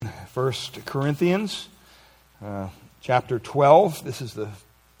1 Corinthians, chapter 12. This is the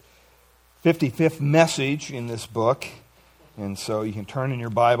 55th message in this book. And so you can turn in your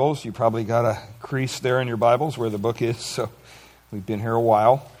Bibles. You probably got a crease there in your Bibles where the book is. So we've been here a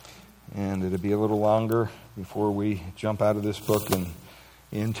while. And it'll be a little longer before we jump out of this book and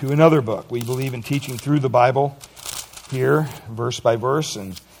into another book. We believe in teaching through the Bible here, verse by verse,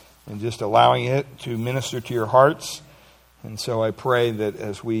 and just allowing it to minister to your hearts. And so I pray that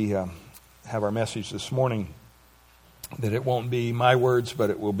as we have our message this morning, that it won't be my words,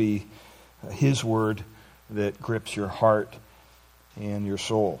 but it will be His word that grips your heart and your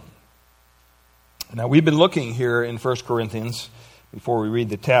soul. Now, we've been looking here in 1 Corinthians, before we read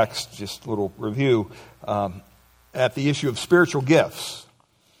the text, just a little review, at the issue of spiritual gifts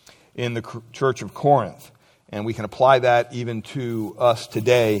in the church of Corinth. And we can apply that even to us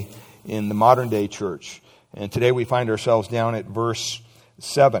today in the modern day church. And today we find ourselves down at verse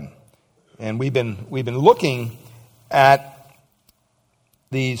 7. And we've been looking at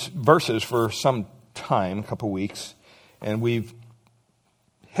these verses for some time, a couple weeks, and we've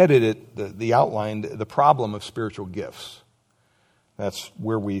headed it, the outline, the problem of spiritual gifts. That's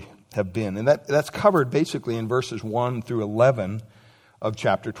where we have been. And that's covered basically in verses 1 through 11 of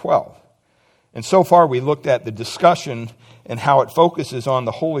chapter 12. And so far we looked at the discussion and how it focuses on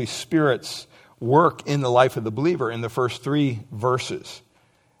the Holy Spirit's work in the life of the believer in the first 3 verses.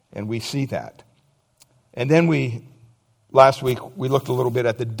 And we see that. And then last week, we looked a little bit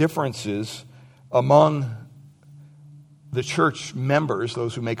at the differences among the church members,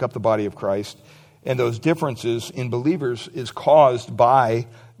 those who make up the body of Christ, and those differences in believers is caused by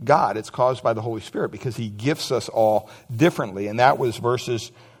God. It's caused by the Holy Spirit because He gifts us all differently. And that was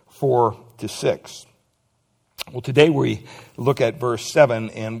verses 4 to 6. Well, today we look at verse 7,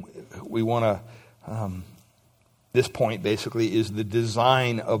 and we want to, this point basically is the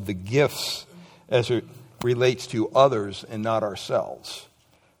design of the gifts as it relates to others and not ourselves.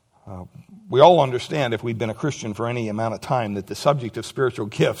 We all understand, if we've been a Christian for any amount of time, that the subject of spiritual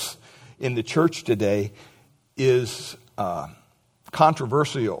gifts in the church today is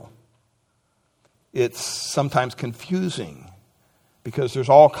controversial. It's sometimes confusing because there's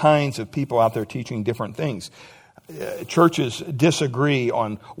all kinds of people out there teaching different things. Churches disagree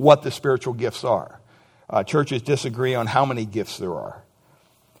on what the spiritual gifts are. Churches disagree on how many gifts there are.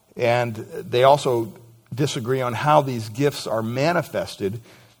 And they also disagree on how these gifts are manifested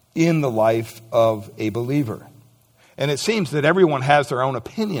in the life of a believer. And it seems that everyone has their own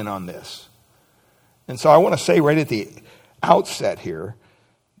opinion on this. And so I want to say right at the outset here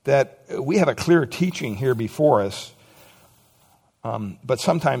that we have a clear teaching here before us, but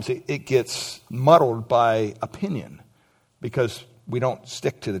sometimes it gets muddled by opinion because we don't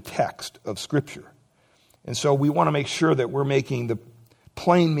stick to the text of Scripture. And so we want to make sure that we're making the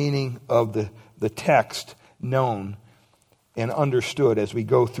plain meaning of the text known and understood as we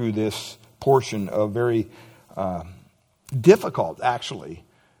go through this portion of very difficult, actually,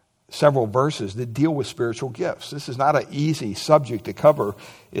 several verses that deal with spiritual gifts. This is not an easy subject to cover.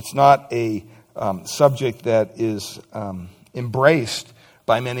 It's not a subject that is embraced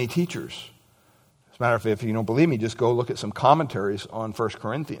by many teachers. As a matter of fact, if you don't believe me, just go look at some commentaries on 1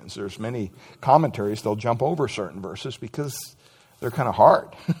 Corinthians. There's many commentaries. They'll jump over certain verses because they're kind of hard.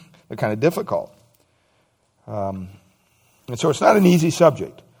 They're kind of difficult. And so it's not an easy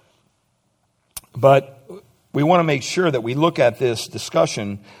subject. But we want to make sure that we look at this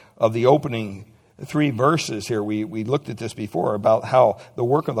discussion of the opening 3 verses here. We looked at this before about how the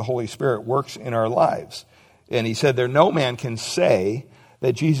work of the Holy Spirit works in our lives. And he said, no man can say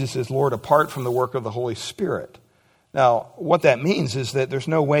that Jesus is Lord apart from the work of the Holy Spirit. Now, what that means is that there's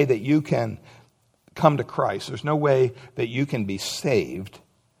no way that you can come to Christ. There's no way that you can be saved.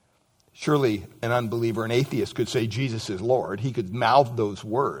 Surely an unbeliever, an atheist could say Jesus is Lord. He could mouth those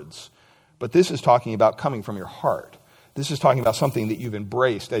words. But this is talking about coming from your heart. This is talking about something that you've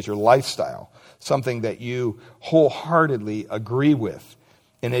embraced as your lifestyle, something that you wholeheartedly agree with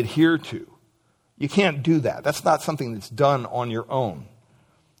and adhere to. You can't do that. That's not something that's done on your own.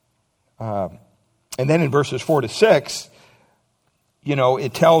 And then in verses 4 to 6,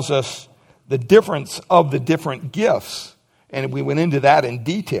 it tells us the difference of the different gifts. And we went into that in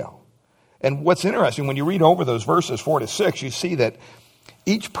detail. And what's interesting, when you read over those verses 4 to 6, you see that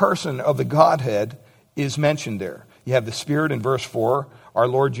each person of the Godhead is mentioned there. You have the Spirit in verse 4, our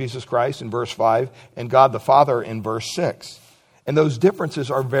Lord Jesus Christ in verse 5, and God the Father in verse 6. And those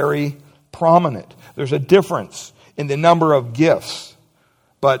differences are very prominent. There's a difference in the number of gifts,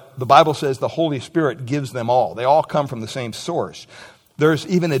 but the Bible says the Holy Spirit gives them all. They all come from the same source. There's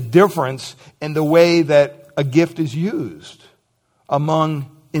even a difference in the way that a gift is used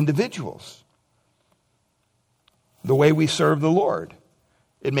among individuals. The way we serve the Lord.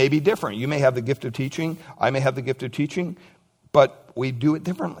 It may be different. You may have the gift of teaching. I may have the gift of teaching. But we do it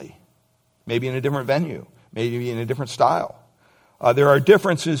differently. Maybe in a different venue. Maybe in a different style. There are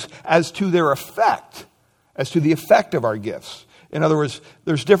differences as to their effect. As to the effect of our gifts. In other words,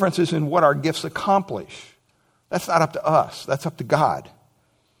 there's differences in what our gifts accomplish. That's not up to us. That's up to God.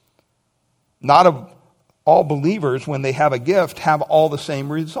 Not of all believers, when they have a gift, have all the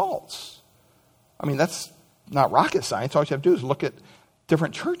same results. I mean, that's not rocket science. All you have to do is look at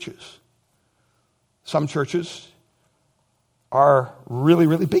different churches. Some churches are really,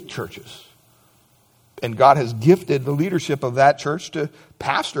 really big churches. And God has gifted the leadership of that church to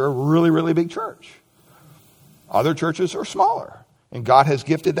pastor a really, really big church. Other churches are smaller. And God has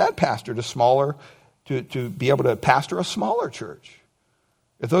gifted that pastor to be able to pastor a smaller church.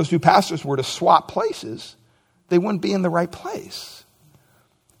 If those two pastors were to swap places, they wouldn't be in the right place.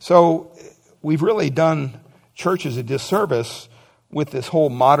 So we've really done churches a disservice with this whole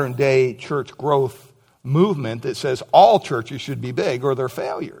modern day church growth movement that says all churches should be big or they're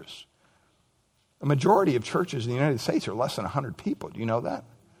failures. A majority of churches in the United States are less than 100 people. Do you know that?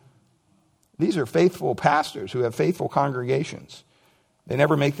 These are faithful pastors who have faithful congregations. They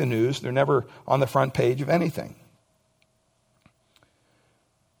never make the news. They're never on the front page of anything.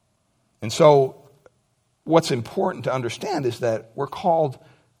 And so what's important to understand is that we're called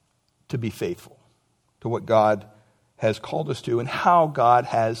to be faithful to what God has called us to and how God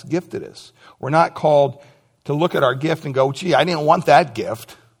has gifted us. We're not called to look at our gift and go, gee, I didn't want that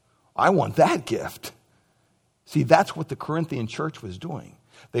gift. I want that gift. See, that's what the Corinthian church was doing.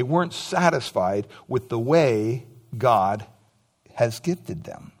 They weren't satisfied with the way God has gifted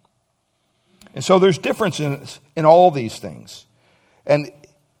them. And so there's differences in all these things. And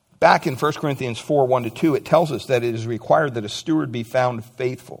back in 1 Corinthians 4, 1-2, it tells us that it is required that a steward be found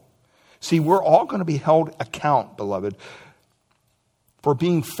faithful. See, we're all going to be held account, beloved, for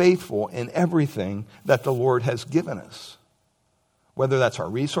being faithful in everything that the Lord has given us. Whether that's our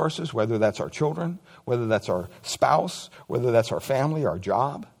resources, whether that's our children, whether that's our spouse, whether that's our family, our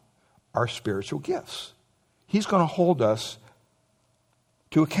job, our spiritual gifts. He's going to hold us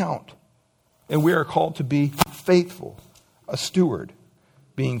to account. And we are called to be faithful, a steward,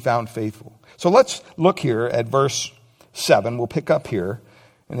 being found faithful. So let's look here at verse 7. We'll pick up here.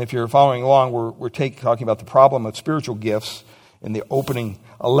 And if you're following along, we're talking about the problem of spiritual gifts in the opening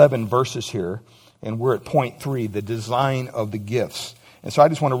 11 verses here. And we're at point 3, the design of the gifts. And so I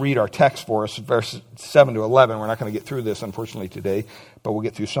just want to read our text for us, verses 7 to 11. We're not going to get through this, unfortunately, today, but we'll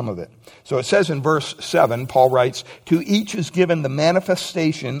get through some of it. So it says in verse 7, Paul writes, "To each is given the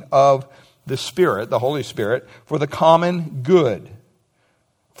manifestation of the Spirit, the Holy Spirit, for the common good.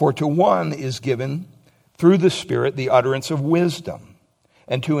 For to one is given through the Spirit the utterance of wisdom,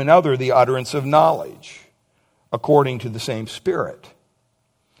 and to another the utterance of knowledge, according to the same Spirit.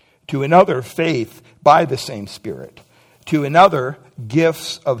 To another faith by the same Spirit. To another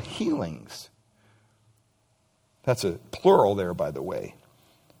gifts of healings." That's a plural there, by the way.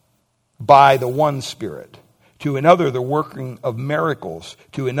 By the one Spirit. To another the working of miracles.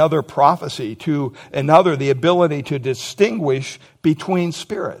 To another prophecy. To another the ability to distinguish between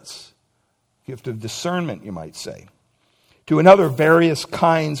spirits. Gift of discernment, you might say. To another, various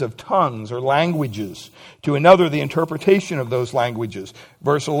kinds of tongues or languages. To another, the interpretation of those languages.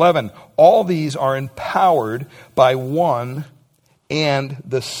 Verse 11, all these are empowered by one and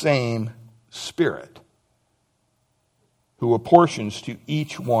the same Spirit, who apportions to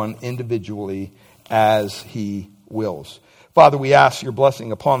each one individually as he wills. Father, we ask your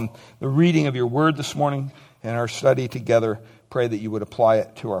blessing upon the reading of your word this morning and our study together. Pray that you would apply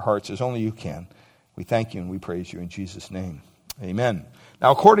it to our hearts as only you can. We thank you and we praise you in Jesus' name. Amen.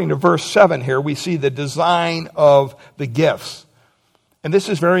 Now, according to verse 7 here, we see the design of the gifts. And this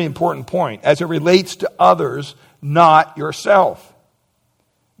is a very important point as it relates to others, not yourself.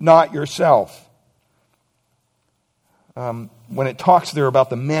 Not yourself. When it talks there about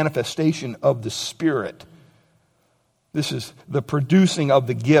the manifestation of the Spirit, this is the producing of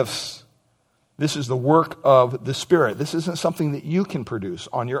the gifts. This is the work of the Spirit. This isn't something that you can produce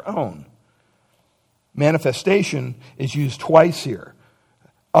on your own. Manifestation is used twice here.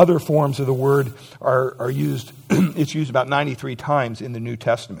 Other forms of the word are used, it's used about 93 times in the New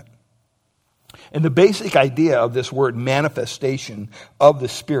Testament. And the basic idea of this word manifestation of the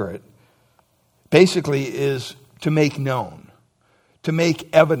Spirit basically is to make known, to make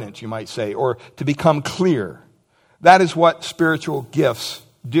evident, you might say, or to become clear. That is what spiritual gifts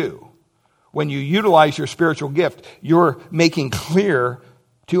do. When you utilize your spiritual gift, you're making clear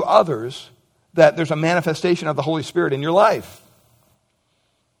to others that there's a manifestation of the Holy Spirit in your life.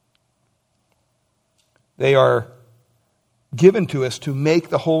 They are given to us to make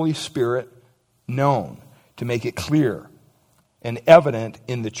the Holy Spirit known, to make it clear and evident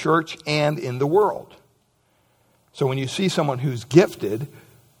in the church and in the world. So when you see someone who's gifted,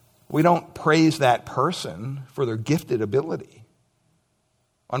 we don't praise that person for their gifted ability.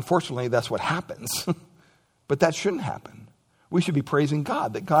 Unfortunately, that's what happens. But that shouldn't happen. We should be praising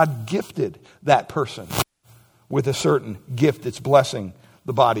God, that God gifted that person with a certain gift that's blessing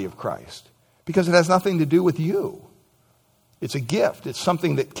the body of Christ. Because it has nothing to do with you. It's a gift. It's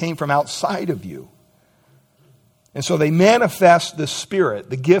something that came from outside of you. And so they manifest the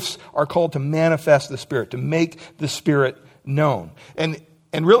Spirit. The gifts are called to manifest the Spirit, to make the Spirit known. And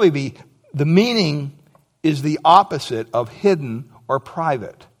really the meaning is the opposite of hidden or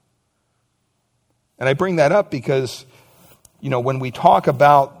private. And I bring that up because, when we talk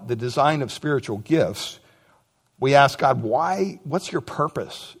about the design of spiritual gifts, we ask God, why? What's your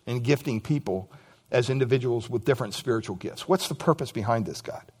purpose in gifting people as individuals with different spiritual gifts? What's the purpose behind this,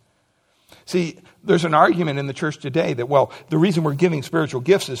 God? See, there's an argument in the church today that, the reason we're giving spiritual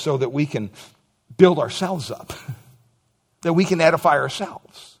gifts is so that we can build ourselves up, that we can edify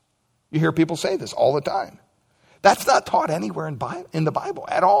ourselves. You hear people say this all the time. That's not taught anywhere in the Bible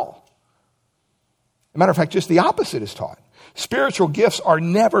at all. As a matter of fact, just the opposite is taught. Spiritual gifts are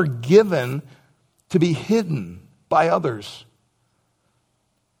never given to be hidden by others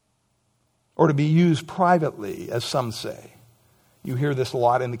or to be used privately, as some say. You hear this a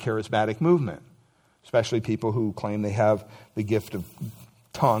lot in the charismatic movement, especially people who claim they have the gift of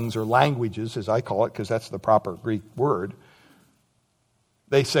tongues or languages, as I call it, because that's the proper Greek word.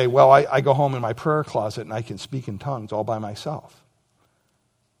 They say, I go home in my prayer closet and I can speak in tongues all by myself.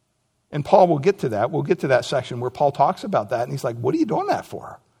 And Paul will get to that. We'll get to that section where Paul talks about that, and he's like, what are you doing that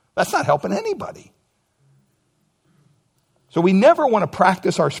for? That's not helping anybody. So we never want to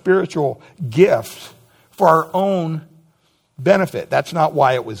practice our spiritual gifts for our own benefit. That's not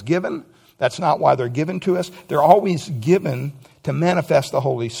why it was given. That's not why they're given to us. They're always given to manifest the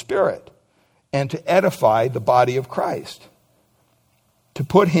Holy Spirit and to edify the body of Christ, to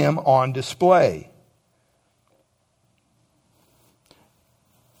put him on display.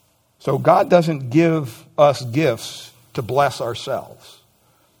 So God doesn't give us gifts to bless ourselves.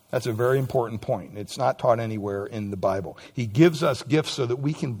 That's a very important point. It's not taught anywhere in the Bible. He gives us gifts so that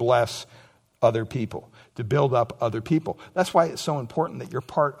we can bless other people, to build up other people. That's why it's so important that you're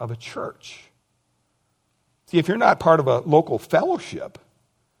part of a church. See, if you're not part of a local fellowship,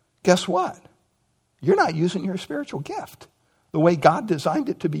 guess what? You're not using your spiritual gift the way God designed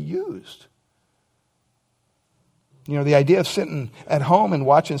it to be used. The idea of sitting at home and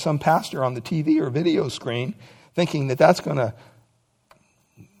watching some pastor on the TV or video screen thinking that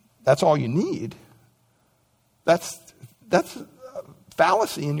that's all you need, that's a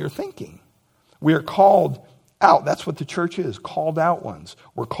fallacy in your thinking. We are called out. That's what the church is, called out ones.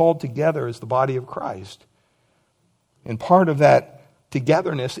 We're called together as the body of Christ. And part of that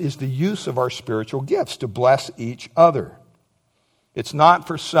togetherness is the use of our spiritual gifts to bless each other. It's not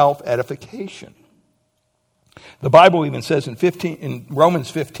for self-edification. The Bible even says in Romans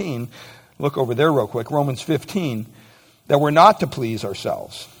 15, look over there real quick, Romans 15, that we're not to please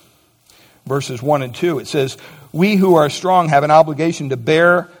ourselves. Verses 1 and 2, it says, we who are strong have an obligation to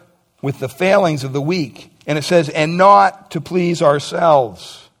bear with the failings of the weak. And it says, and not to please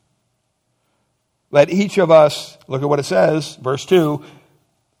ourselves. Let each of us, look at what it says, verse 2,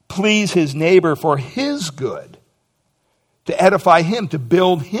 please his neighbor for his good, to edify him, to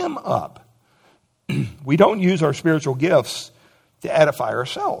build him up. We don't use our spiritual gifts to edify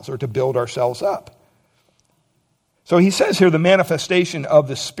ourselves or to build ourselves up. So he says here the manifestation of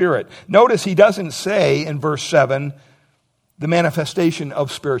the Spirit. Notice he doesn't say in verse 7 the manifestation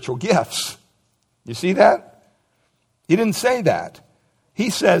of spiritual gifts. You see that? He didn't say that.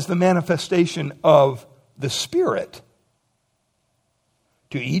 He says the manifestation of the Spirit.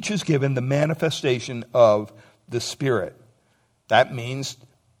 To each is given the manifestation of the Spirit. That means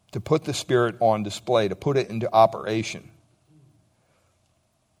to put the Spirit on display, to put it into operation.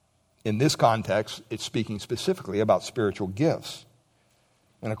 In this context, it's speaking specifically about spiritual gifts.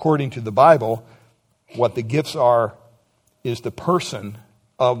 And according to the Bible, what the gifts are is the person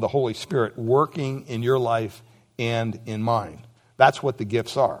of the Holy Spirit working in your life and in mine. That's what the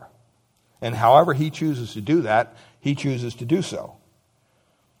gifts are. And however he chooses to do that, he chooses to do so.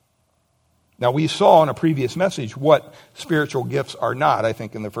 Now, we saw in a previous message what spiritual gifts are not, I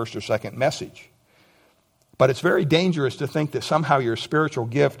think in the first or second message. But it's very dangerous to think that somehow your spiritual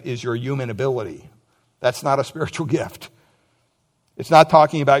gift is your human ability. That's not a spiritual gift. It's not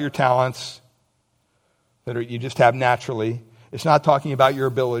talking about your talents that you just have naturally. It's not talking about your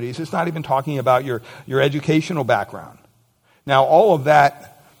abilities. It's not even talking about your educational background. Now, all of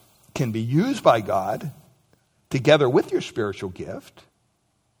that can be used by God together with your spiritual gift.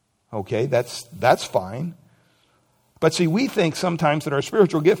 Okay, that's fine. But see, we think sometimes that our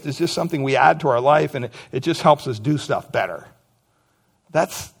spiritual gift is just something we add to our life and it just helps us do stuff better.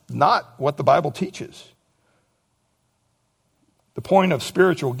 That's not what the Bible teaches. The point of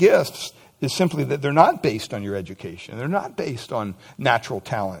spiritual gifts is simply that they're not based on your education. They're not based on natural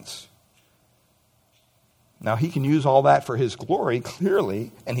talents. Now, he can use all that for his glory,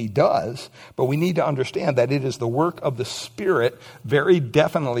 clearly, and he does, but we need to understand that it is the work of the Spirit very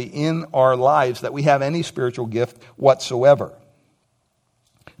definitely in our lives that we have any spiritual gift whatsoever.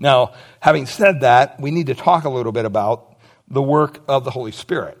 Now, having said that, we need to talk a little bit about the work of the Holy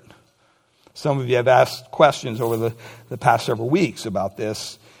Spirit. Some of you have asked questions over the past several weeks about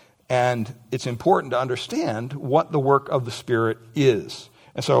this, and it's important to understand what the work of the Spirit is.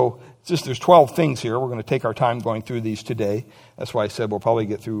 And so, there's 12 things here. We're going to take our time going through these today. That's why I said we'll probably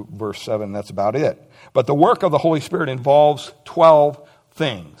get through verse 7. That's about it. But the work of the Holy Spirit involves 12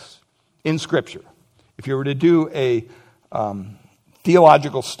 things in Scripture. If you were to do a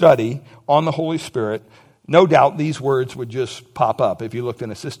theological study on the Holy Spirit, no doubt these words would just pop up. If you looked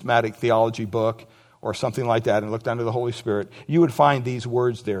in a systematic theology book or something like that and looked under the Holy Spirit, you would find these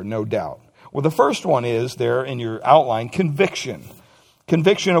words there, no doubt. Well, the first one is there in your outline, conviction.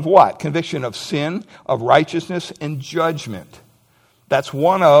 Conviction of what? Conviction of sin, of righteousness, and judgment. That's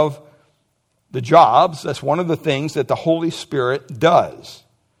one of the jobs, that's one of the things that the Holy Spirit does.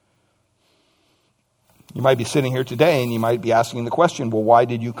 You might be sitting here today and you might be asking the question, well, why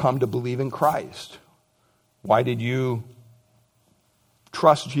did you come to believe in Christ? Why did you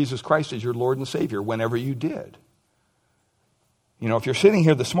trust Jesus Christ as your Lord and Savior whenever you did? You know, if you're sitting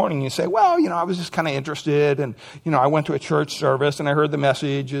here this morning and you say, well, I was just kind of interested and, I went to a church service and I heard the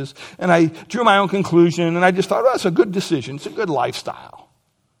messages and I drew my own conclusion and I just thought, it's a good decision. It's a good lifestyle.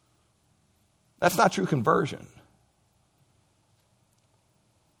 That's not true conversion.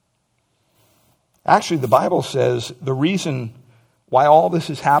 Actually, the Bible says the reason why all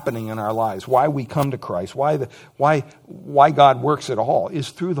this is happening in our lives, why we come to Christ, why God works at all is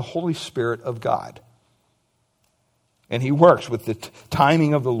through the Holy Spirit of God. And he works with the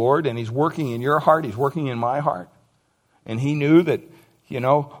timing of the Lord, and he's working in your heart, he's working in my heart. And he knew that,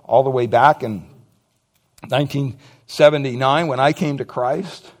 all the way back in 1979 when I came to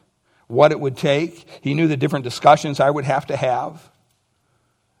Christ, what it would take. He knew the different discussions I would have to have.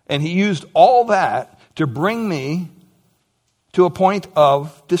 And he used all that to bring me to a point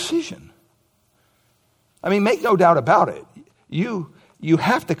of decision. I mean, make no doubt about it. You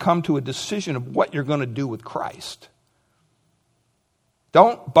have to come to a decision of what you're going to do with Christ.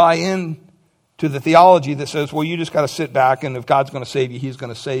 Don't buy in to the theology that says, well, you just got to sit back and if God's going to save you, he's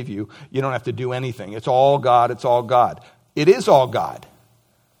going to save you. You don't have to do anything. It's all God. It's all God. It is all God.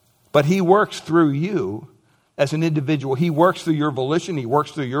 But he works through you as an individual. He works through your volition. He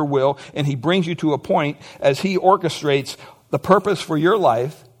works through your will. And he brings you to a point as he orchestrates the purpose for your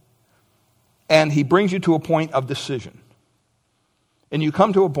life. And he brings you to a point of decision. And you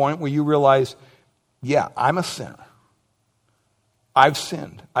come to a point where you realize, yeah, I'm a sinner. I've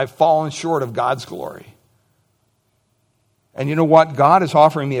sinned. I've fallen short of God's glory. And you know what? God is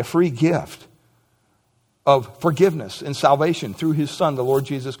offering me a free gift of forgiveness and salvation through his Son, the Lord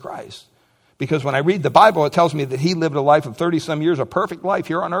Jesus Christ. Because when I read the Bible, it tells me that he lived a life of 30-some years, a perfect life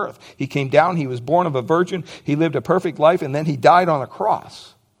here on earth. He came down, he was born of a virgin, he lived a perfect life, and then he died on a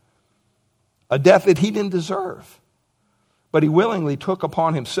cross. A death that he didn't deserve. But he willingly took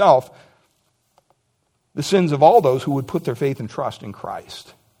upon himself the sins of all those who would put their faith and trust in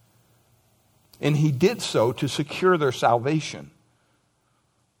Christ. And he did so to secure their salvation.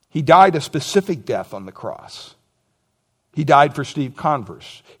 He died a specific death on the cross. He died for Steve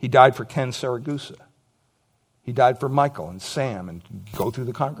Converse. He died for Ken Saragusa. He died for Michael and Sam and go through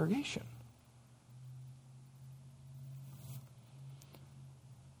the congregation.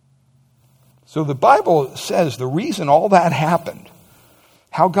 So the Bible says the reason all that happened,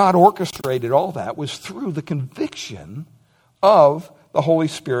 how God orchestrated all that, was through the conviction of the Holy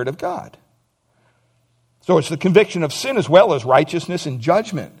Spirit of God. So it's the conviction of sin as well as righteousness and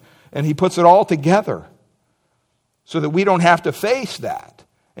judgment. And he puts it all together so that we don't have to face that.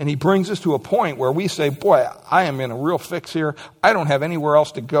 And he brings us to a point where we say, boy, I am in a real fix here. I don't have anywhere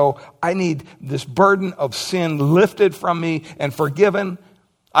else to go. I need this burden of sin lifted from me and forgiven.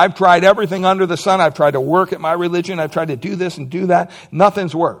 I've tried everything under the sun. I've tried to work at my religion. I've tried to do this and do that.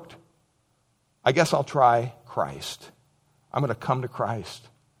 Nothing's worked. I guess I'll try Christ. I'm going to come to Christ.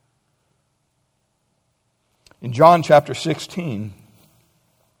 In John chapter 16,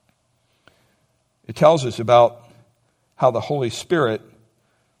 it tells us about how the Holy Spirit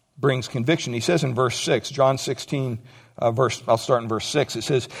brings conviction. He says in verse 6, John 16, I'll start in verse 6. It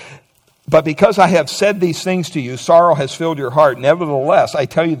says, "But because I have said these things to you, sorrow has filled your heart. Nevertheless, I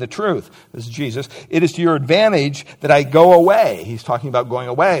tell you the truth." This is Jesus. "It is to your advantage that I go away." He's talking about going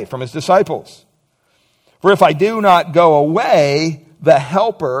away from his disciples. "For if I do not go away, the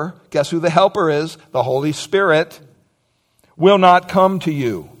Helper," guess who the Helper is? The Holy Spirit, "will not come to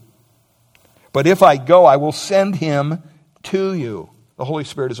you. But if I go, I will send him to you." The Holy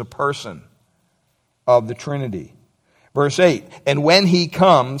Spirit is a person of the Trinity. Verse 8, "And when he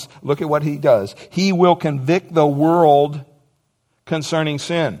comes," look at what he does, "he will convict the world concerning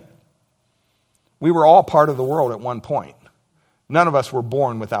sin." We were all part of the world at one point. None of us were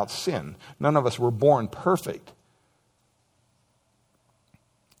born without sin. None of us were born perfect.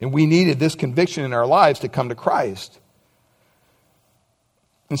 And we needed this conviction in our lives to come to Christ.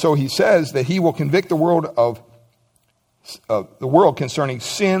 And so he says that he will convict the world concerning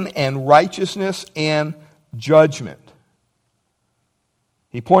sin and righteousness and judgment.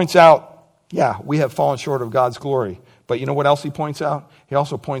 He points out, yeah, we have fallen short of God's glory. But you know what else he points out? He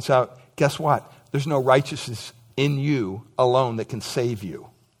also points out, guess what? There's no righteousness in you alone that can save you.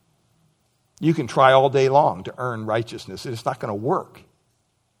 You can try all day long to earn righteousness. It's not going to work.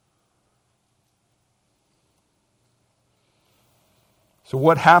 So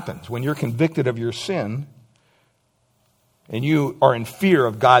what happens when you're convicted of your sin and you are in fear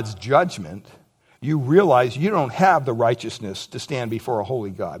of God's judgment? You realize you don't have the righteousness to stand before a holy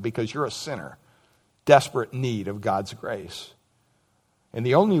God because you're a sinner, desperate need of God's grace. And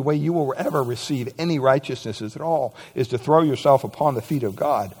the only way you will ever receive any righteousness at all is to throw yourself upon the feet of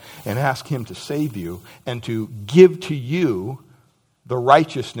God and ask him to save you and to give to you the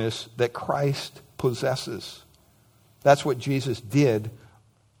righteousness that Christ possesses. That's what Jesus did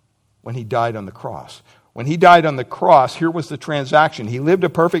when he died on the cross. When he died on the cross, here was the transaction. He lived a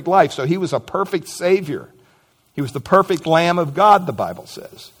perfect life, so he was a perfect Savior. He was the perfect Lamb of God, the Bible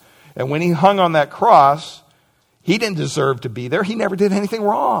says. And when he hung on that cross, he didn't deserve to be there. He never did anything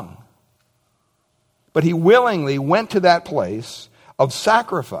wrong. But he willingly went to that place of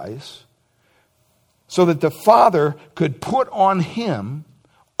sacrifice so that the Father could put on him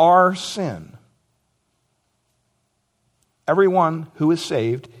our sin. Everyone who is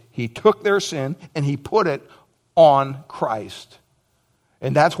saved, he took their sin and he put it on Christ.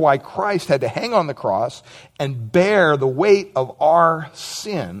 And that's why Christ had to hang on the cross and bear the weight of our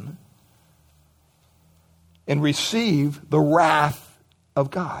sin and receive the wrath of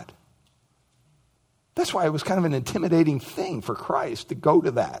God. That's why it was kind of an intimidating thing for Christ to go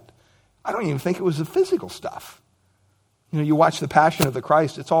to that. I don't even think it was the physical stuff. You know, you watch The Passion of the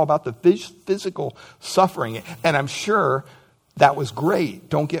Christ, it's all about the physical suffering. And I'm sure that was great,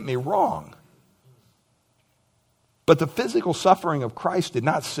 don't get me wrong. But the physical suffering of Christ did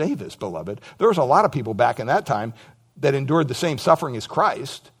not save us, beloved. There was a lot of people back in that time that endured the same suffering as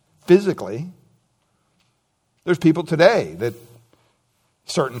Christ, physically. There's people today that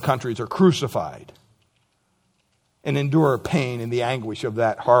certain countries are crucified and endure pain and the anguish of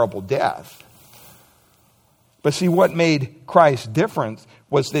that horrible death. But see, what made Christ different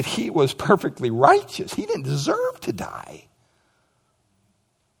was that he was perfectly righteous. He didn't deserve to die.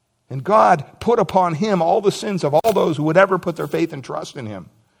 And God put upon him all the sins of all those who would ever put their faith and trust in him.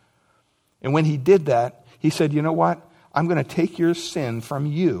 And when he did that, he said, you know what? I'm going to take your sin from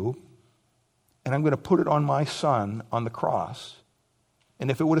you and I'm going to put it on my son on the cross.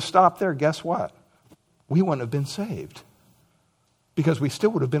 And if it would have stopped there, guess what? We wouldn't have been saved because we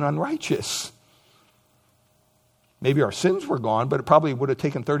still would have been unrighteous. Maybe our sins were gone, but it probably would have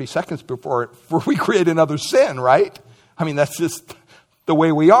taken 30 seconds before we create another sin, right? I mean, that's just the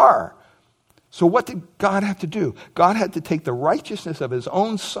way we are. So what did God have to do? God had to take the righteousness of his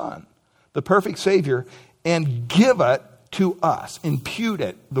own son, the perfect Savior, and give it to us. Impute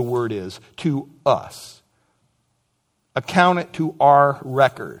it, the word is, to us. Account it to our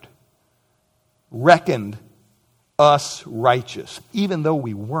record. Reckoned us righteous, even though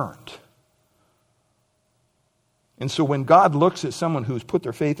we weren't. And so when God looks at someone who's put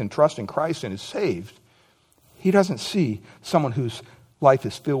their faith and trust in Christ and is saved, he doesn't see someone whose life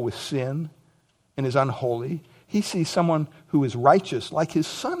is filled with sin and is unholy. He sees someone who is righteous like his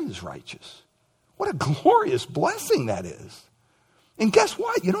son is righteous. What a glorious blessing that is. And guess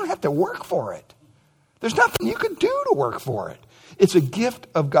what? You don't have to work for it. There's nothing you can do to work for it. It's a gift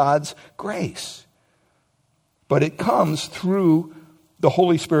of God's grace. But it comes through the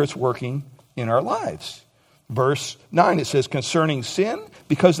Holy Spirit's working in our lives. Verse 9, it says, concerning sin,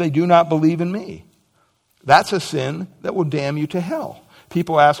 because they do not believe in me. That's a sin that will damn you to hell.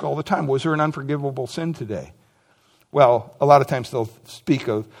 People ask all the time, was there an unforgivable sin today? Well, a lot of times they'll speak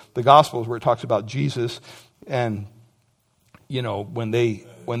of the Gospels where it talks about Jesus, and when they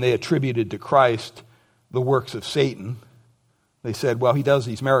attributed to Christ the works of Satan, they said, well, he does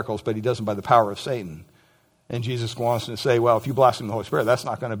these miracles, but he does them by the power of Satan. And Jesus goes on to say, well, if you blaspheme the Holy Spirit, that's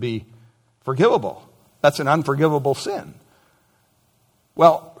not going to be forgivable. That's an unforgivable sin.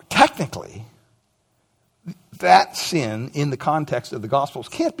 Well, technically, that sin in the context of the Gospels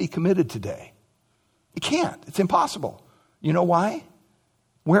can't be committed today. It can't. It's impossible. You know why?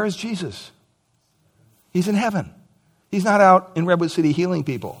 Where is Jesus? He's in heaven. He's not out in Redwood City healing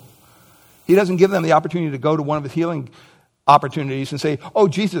people. He doesn't give them the opportunity to go to one of his healing opportunities and say, oh,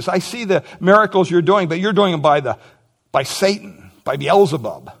 Jesus, I see the miracles you're doing, but you're doing them by Satan, by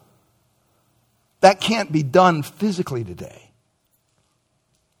Beelzebub. That can't be done physically today.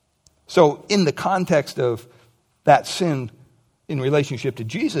 So in the context of that sin in relationship to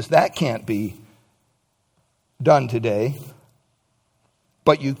Jesus, that can't be done today.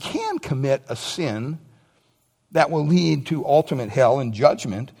 But you can commit a sin that will lead to ultimate hell and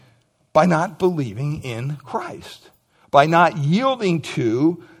judgment by not believing in Christ, by not yielding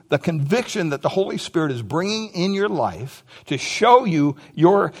to the conviction that the Holy Spirit is bringing in your life to show you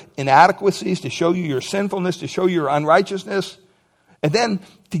your inadequacies, to show you your sinfulness, to show you your unrighteousness, and then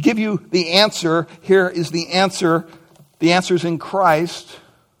to give you the answer. Here is the answer. The answer's in Christ.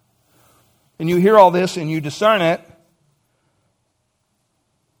 And you hear all this and you discern it.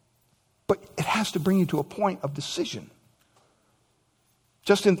 But it has to bring you to a point of decision.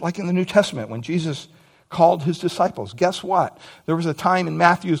 Just like in the New Testament when Jesus called his disciples. Guess what? There was a time in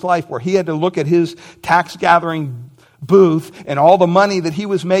Matthew's life where he had to look at his tax gathering booth and all the money that he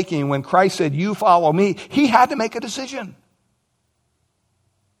was making. When Christ said, you follow me, he had to make a decision.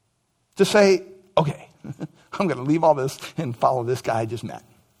 To say, okay, I'm going to leave all this and follow this guy I just met.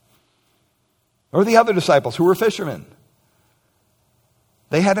 Or the other disciples who were fishermen.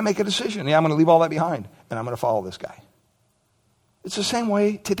 They had to make a decision. Yeah, I'm going to leave all that behind and I'm going to follow this guy. It's the same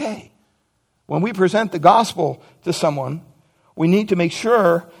way today. When we present the gospel to someone, we need to make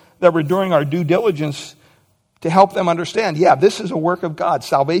sure that we're doing our due diligence to help them understand, yeah, this is a work of God.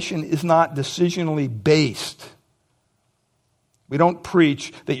 Salvation is not decisionally based. We don't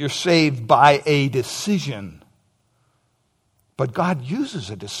preach that you're saved by a decision. But God uses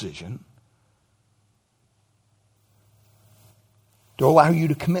a decision to allow you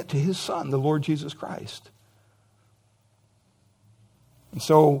to commit to his Son, the Lord Jesus Christ. And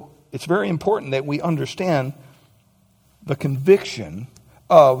so it's very important that we understand the conviction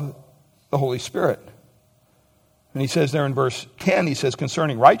of the Holy Spirit. And he says there in verse 10, he says,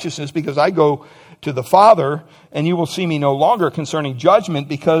 concerning righteousness, because I go to the Father, and you will see me no longer, concerning judgment,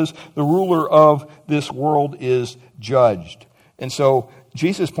 because the ruler of this world is judged. And so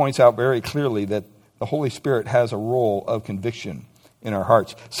Jesus points out very clearly that the Holy Spirit has a role of conviction in our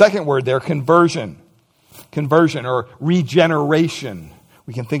hearts. Second word there, conversion. Conversion or regeneration.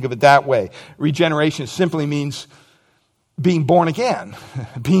 We can think of it that way. Regeneration simply means being born again,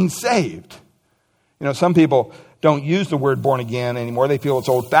 being saved. You know, some people don't use the word born again anymore. They feel it's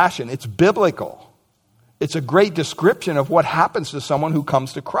old-fashioned. It's biblical. It's a great description of what happens to someone who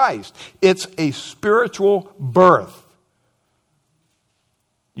comes to Christ. It's a spiritual birth.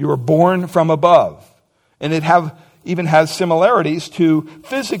 You are born from above. And it even has similarities to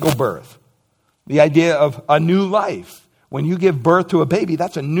physical birth. The idea of a new life. When you give birth to a baby,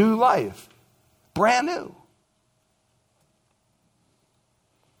 that's a new life. Brand new.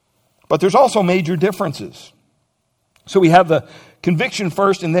 But there's also major differences. So we have the conviction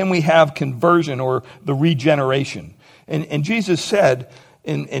first, and then we have conversion or the regeneration. And Jesus said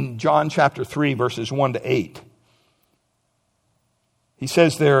in John chapter 3, verses 1 to 8, he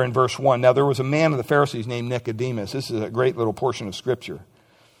says there in verse 1, now there was a man of the Pharisees named Nicodemus. This is a great little portion of Scripture.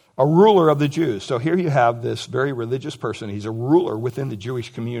 A ruler of the Jews. So here you have this very religious person. He's a ruler within the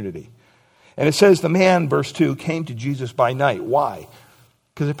Jewish community. And it says the man, verse 2, came to Jesus by night. Why?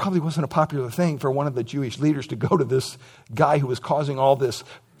 Because it probably wasn't a popular thing for one of the Jewish leaders to go to this guy who was causing all this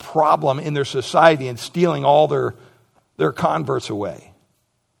problem in their society and stealing all their converts away.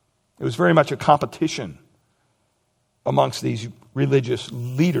 It was very much a competition amongst these religious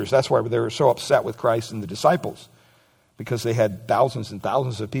leaders. That's why they were so upset with Christ and the disciples, because they had thousands and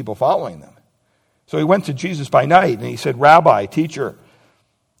thousands of people following them. So he went to Jesus by night and he said, Rabbi, teacher,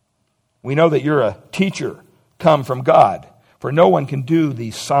 we know that you're a teacher come from God, for no one can do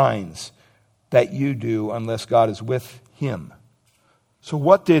these signs that you do unless God is with him. So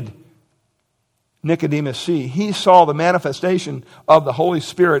what did Nicodemus see? He saw the manifestation of the Holy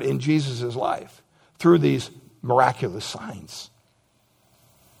Spirit in Jesus' life. through these miraculous signs.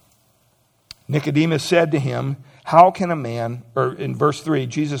 Nicodemus said to him, how can a man, or in verse 3,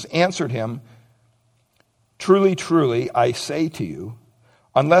 Jesus answered him, truly, truly, I say to you,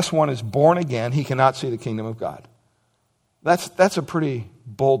 unless one is born again, he cannot see the kingdom of God. That's a pretty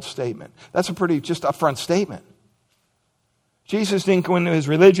bold statement. That's a pretty just upfront statement. Jesus didn't go into his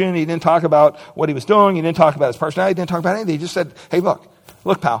religion. He didn't talk about what he was doing. He didn't talk about his personality. He didn't talk about anything. He just said, hey, look,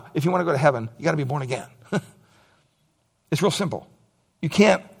 pal, if you want to go to heaven, you got to be born again. It's real simple. You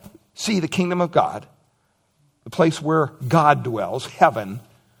can't see the kingdom of God, the place where God dwells, heaven,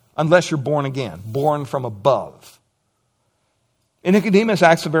 unless you're born again, born from above. And Nicodemus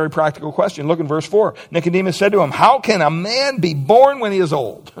asks a very practical question. Look in verse 4. Nicodemus said to him, how can a man be born when he is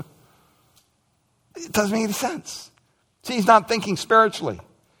old? It doesn't make any sense. See, he's not thinking spiritually.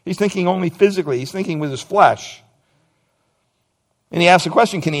 He's thinking only physically. He's thinking with his flesh. And he asks the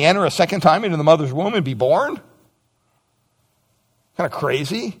question, can he enter a second time into the mother's womb and be born? Kind of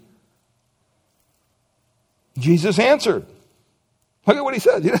crazy. Jesus answered. Look at what he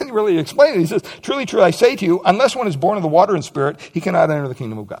said. He didn't really explain it. He says, truly, truly, I say to you, unless one is born of the water and spirit, he cannot enter the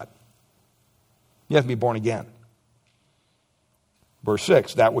kingdom of God. You have to be born again. Verse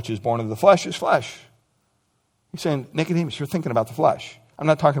 6, that which is born of the flesh is flesh. He's saying, Nicodemus, you're thinking about the flesh. I'm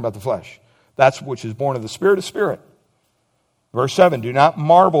not talking about the flesh. That's which is born of the spirit is spirit. Verse 7, do not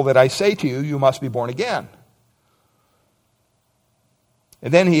marvel that I say to you, you must be born again.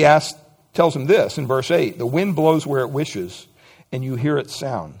 And then he tells him this in verse 8, the wind blows where it wishes, and you hear its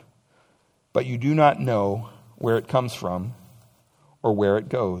sound, but you do not know where it comes from or where it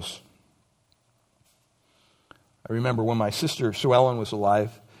goes. I remember when my sister Sue Ellen was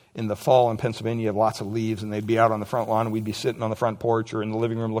alive, in the fall in Pennsylvania, you have lots of leaves, and they'd be out on the front lawn, and we'd be sitting on the front porch or in the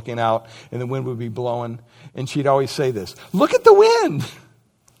living room looking out, and the wind would be blowing, and she'd always say this, look at the wind!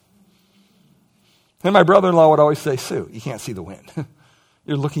 And my brother-in-law would always say, Sue, you can't see the wind.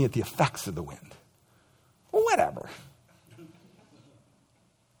 You're looking at the effects of the wind. Well, whatever.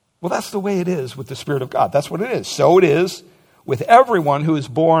 Well, that's the way it is with the Spirit of God. That's what it is. So it is with everyone who is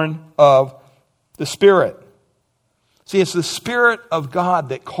born of the Spirit. See, it's the Spirit of God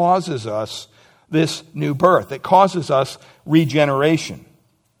that causes us this new birth, that causes us regeneration.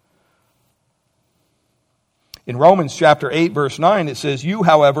 In Romans chapter 8, verse 9, it says, you,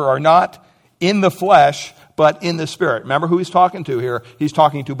 however, are not in the flesh, but in the Spirit. Remember who he's talking to here? He's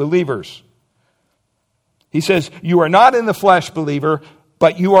talking to believers. He says, you are not in the flesh, believer,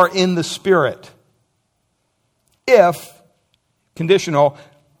 but you are in the Spirit. If, conditional,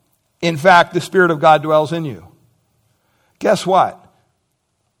 in fact, the Spirit of God dwells in you. Guess what?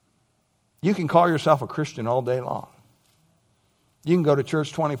 You can call yourself a Christian all day long. You can go to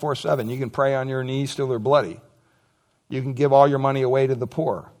church 24/7. You can pray on your knees till they're bloody. You can give all your money away to the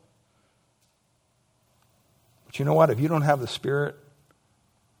poor. But you know what? If you don't have the Spirit,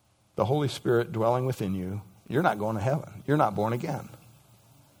 the Holy Spirit dwelling within you, you're not going to heaven. You're not born again.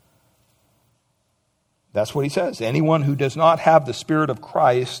 That's what he says. Anyone who does not have the Spirit of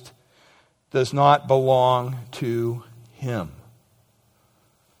Christ does not belong to him.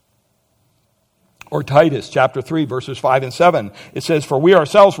 Or Titus chapter 3 verses 5 and 7. It says, for we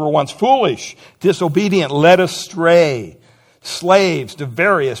ourselves were once foolish, disobedient, led astray, slaves to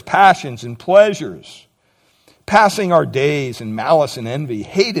various passions and pleasures, passing our days in malice and envy,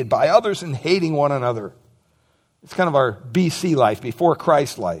 hated by others and hating one another. It's kind of our BC life, before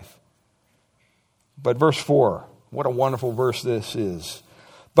Christ life. But verse 4, what a wonderful verse this is.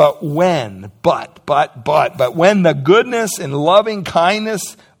 But when the goodness and loving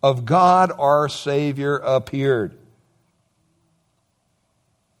kindness of God our Savior appeared.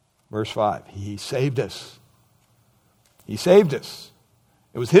 Verse 5, he saved us. He saved us.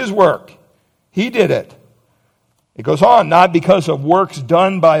 It was his work. He did it. It goes on, not because of works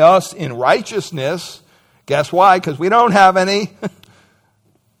done by us in righteousness. Guess why? Because we don't have any.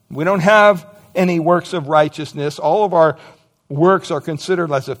 We don't have any works of righteousness. All of our works are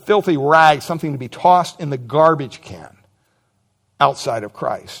considered as a filthy rag, something to be tossed in the garbage can outside of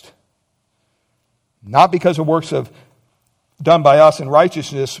Christ. Not because of works done by us in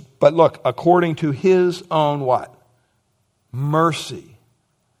righteousness, but look, according to his own what? Mercy.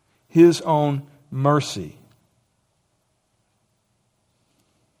 His own mercy.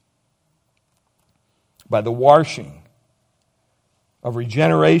 By the washing of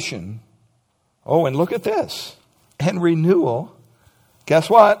regeneration. Oh, and look at this. And renewal, guess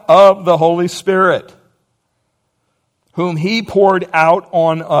what? Of the Holy Spirit, whom he poured out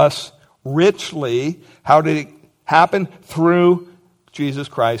on us richly. How did it happen? Through Jesus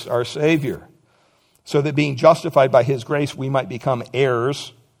Christ our Savior. So that being justified by his grace, we might become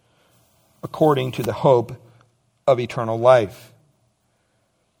heirs according to the hope of eternal life.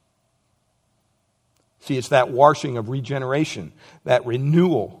 See, it's that washing of regeneration, that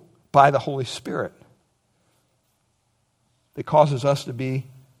renewal by the Holy Spirit that causes us to be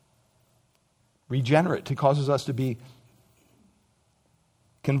regenerate, that causes us to be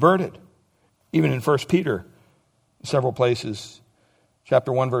converted. Even in 1 Peter, several places,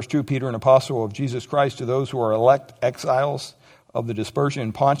 chapter 1, verse 2, Peter, an apostle of Jesus Christ, to those who are elect exiles of the dispersion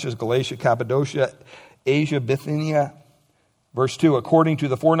in Pontus, Galatia, Cappadocia, Asia, Bithynia. Verse 2, according to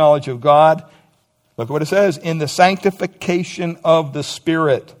the foreknowledge of God, look what it says, in the sanctification of the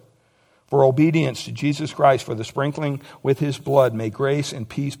Spirit, for obedience to Jesus Christ, for the sprinkling with his blood, may grace and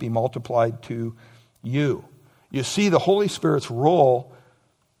peace be multiplied to you. You see, the Holy Spirit's role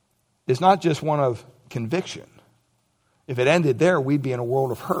is not just one of conviction. If it ended there, we'd be in a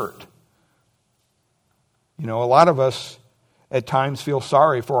world of hurt. You know, a lot of us at times feel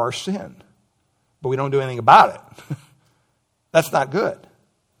sorry for our sin, but we don't do anything about it. That's not good.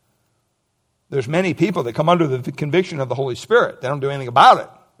 There's many people that come under the conviction of the Holy Spirit. They don't do anything about it.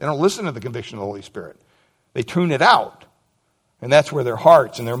 They don't listen to the conviction of the Holy Spirit. They tune it out. And that's where their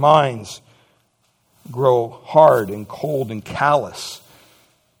hearts and their minds grow hard and cold and callous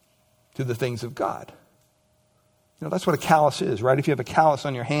to the things of God. You know, that's what a callus is, right? If you have a callus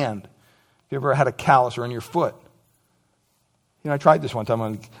on your hand, if you ever had a callus or on your foot. You know, I tried this one time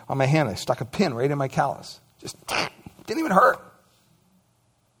on my hand. I stuck a pin right in my callus. Just didn't even hurt.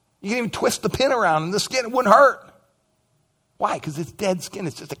 You can even twist the pin around in the skin. It wouldn't hurt. Why? Because it's dead skin.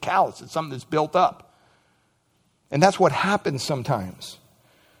 It's just a callus. It's something that's built up. And that's what happens sometimes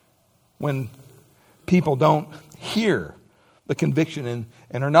when people don't hear the conviction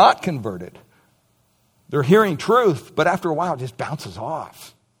and are not converted. They're hearing truth, but after a while it just bounces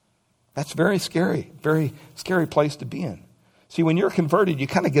off. That's very scary place to be in. See, when you're converted, you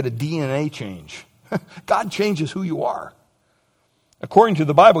kind of get a DNA change. God changes who you are. According to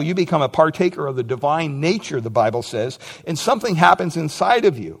the Bible, you become a partaker of the divine nature, the Bible says, and something happens inside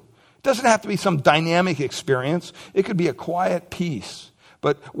of you. It doesn't have to be some dynamic experience. It could be a quiet peace.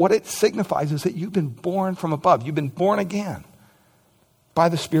 But what it signifies is that you've been born from above. You've been born again by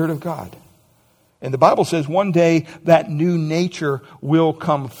the Spirit of God. And the Bible says one day that new nature will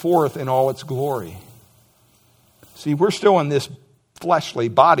come forth in all its glory. See, we're still in this fleshly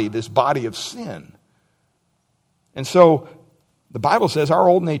body, this body of sin. And so the Bible says our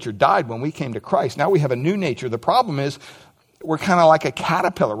old nature died when we came to Christ. Now we have a new nature. The problem is we're kind of like a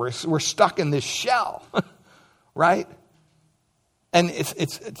caterpillar. We're stuck in this shell, right? And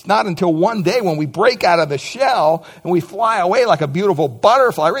it's not until one day when we break out of the shell and we fly away like a beautiful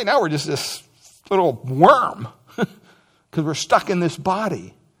butterfly. Right now we're just this little worm because we're stuck in this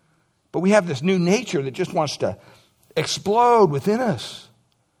body. But we have this new nature that just wants to explode within us.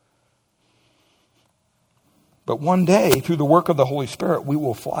 But one day, through the work of the Holy Spirit, we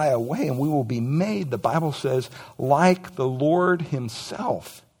will fly away and we will be made, the Bible says, like the Lord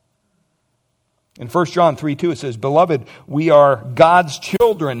himself. In 1 John 3:2 it says, beloved, we are God's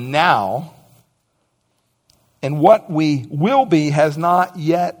children now, and what we will be has not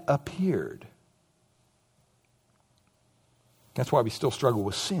yet appeared. That's why we still struggle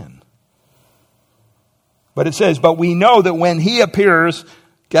with sin. But it says, but we know that when he appears,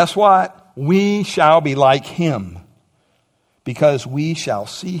 guess what? We shall be like him, because we shall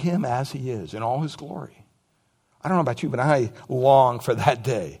see him as he is in all his glory. I don't know about you, but I long for that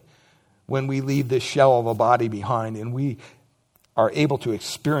day when we leave this shell of a body behind and we are able to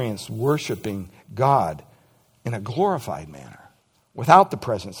experience worshiping God in a glorified manner without the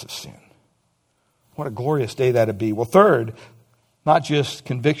presence of sin. What a glorious day that'd be. Well, third, not just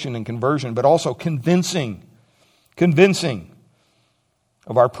conviction and conversion, but also convincing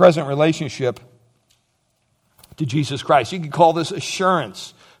of our present relationship to Jesus Christ. You could call this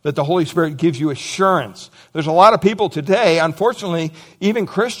assurance, that the Holy Spirit gives you assurance. There's a lot of people today, unfortunately, even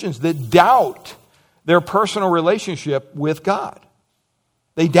Christians, that doubt their personal relationship with God.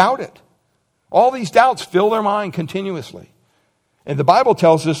 They doubt it. All these doubts fill their mind continuously. And the Bible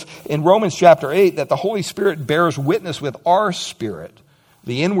tells us in Romans chapter 8 that the Holy Spirit bears witness with our spirit,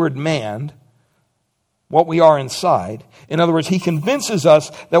 the inward man, what we are inside. In other words, he convinces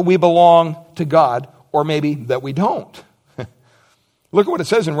us that we belong to God, or maybe that we don't. Look at what it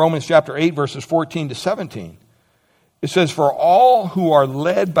says in Romans chapter 8, verses 14 to 17. It says, for all who are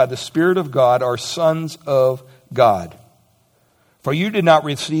led by the Spirit of God are sons of God. For you did not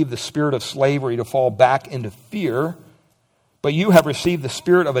receive the spirit of slavery to fall back into fear, but you have received the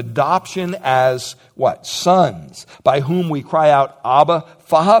spirit of adoption as what? Sons, by whom we cry out, Abba,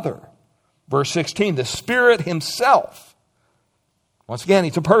 Father. Verse 16, the Spirit himself, once again,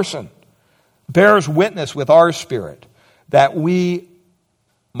 he's a person, bears witness with our spirit that we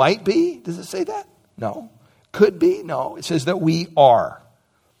might be. Does it say that? No. Could be? No. It says that we are.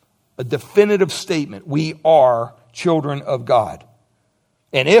 A definitive statement. We are children of God.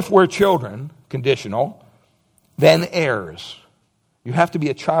 And if we're children, conditional, then heirs. You have to be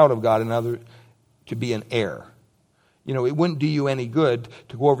a child of God in order to be an heir. You know, it wouldn't do you any good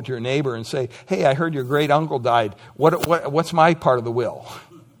to go over to your neighbor and say, hey, I heard your great uncle died. What's my part of the will?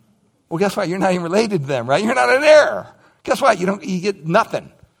 Well, guess what? You're not even related to them, right? You're not an heir. Guess what? You get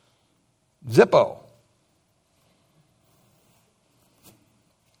nothing. Zippo.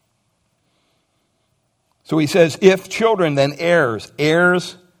 So he says, if children, then heirs.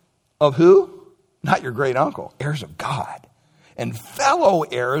 Heirs of who? Not your great uncle. Heirs of God. And fellow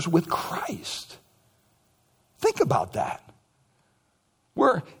heirs with Christ. Think about that.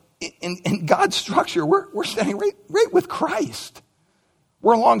 We're in God's structure. We're standing right with Christ.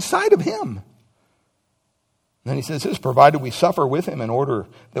 We're alongside of him. Then he says this, provided we suffer with him in order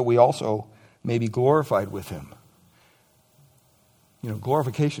that we also may be glorified with him. You know,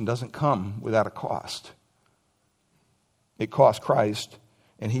 glorification doesn't come without a cost. It cost Christ,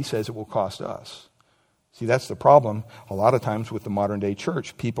 and he says it will cost us. See, that's the problem a lot of times with the modern day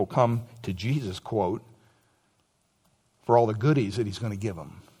church. People come to Jesus, quote, for all the goodies that he's going to give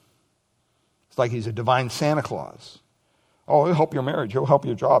them. It's like he's a divine Santa Claus. Oh, he'll help your marriage. He'll help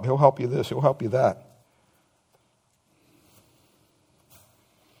your job. He'll help you this. He'll help you that.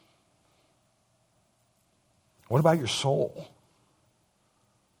 What about your soul?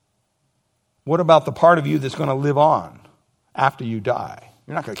 What about the part of you that's going to live on after you die?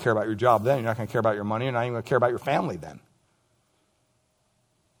 You're not going to care about your job then. You're not going to care about your money. You're not even going to care about your family then.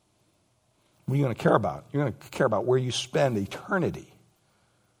 What are you going to care about? You're going to care about where you spend eternity.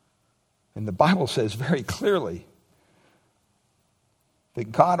 And the Bible says very clearly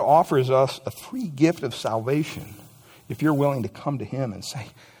that God offers us a free gift of salvation if you're willing to come to him and say,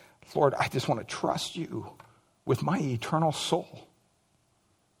 Lord, I just want to trust you with my eternal soul.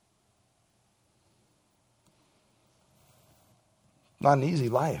 Not an easy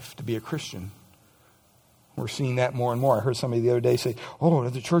life to be a Christian. We're seeing that more and more. I heard somebody the other day say, oh,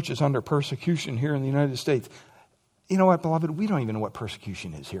 the church is under persecution here in the United States. You know what, beloved? We don't even know what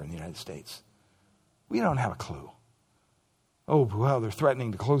persecution is here in the United States. We don't have a clue. Oh, well, they're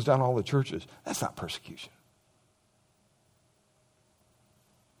threatening to close down all the churches. That's not persecution.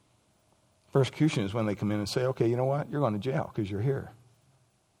 Persecution is when they come in and say, okay, you know what? You're going to jail because you're here.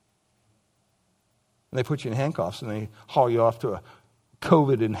 And they put you in handcuffs and they haul you off to a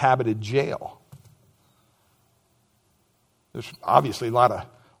COVID-inhabited jail. There's obviously a lot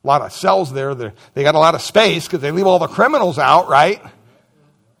of cells there. They got a lot of space because they leave all the criminals out, right?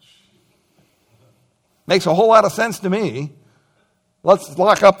 Makes a whole lot of sense to me. Let's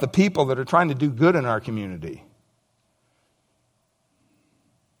lock up the people that are trying to do good in our community.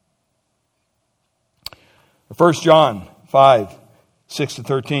 First John 5,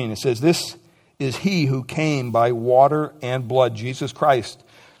 6-13, it says, this is he who came by water and blood, Jesus Christ.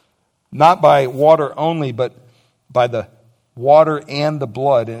 Not by water only, but by the water and the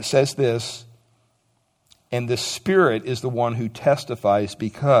blood. And it says this, and the Spirit is the one who testifies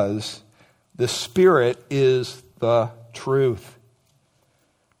because the Spirit is the truth.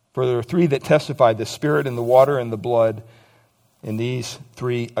 For there are three that testify, the Spirit and the water and the blood, and these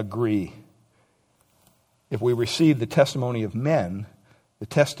three agree. If we receive the testimony of men, the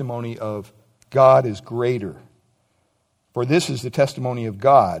testimony of God is greater. For this is the testimony of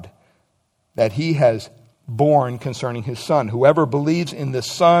God, that he has borne concerning his Son. Whoever believes in the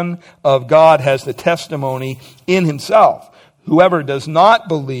Son of God has the testimony in himself. Whoever does not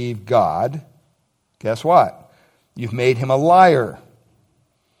believe God, guess what? You've made him a liar,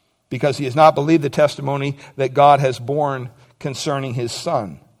 because he has not believed the testimony that God has borne concerning his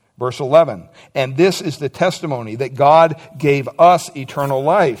Son. Verse 11, and this is the testimony that God gave us eternal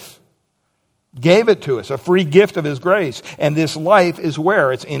life. Gave it to us, a free gift of his grace. And this life is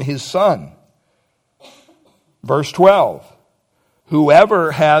where? It's in his Son. Verse 12,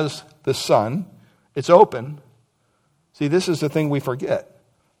 whoever has the Son, it's open. See, this is the thing we forget.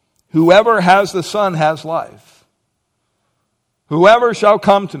 Whoever has the Son has life. Whoever shall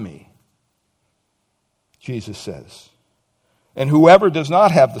come to me, Jesus says. And whoever does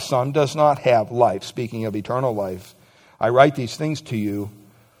not have the Son does not have life. Speaking of eternal life, I write these things to you.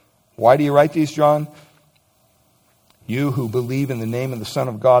 Why do you write these, John? You who believe in the name of the Son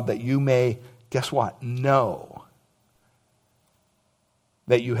of God, that you may, guess what? Know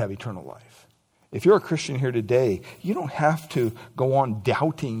that you have eternal life. If you're a Christian here today, you don't have to go on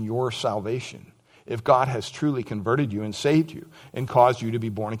doubting your salvation if God has truly converted you and saved you and caused you to be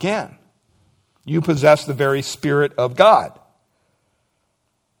born again. You possess the very Spirit of God.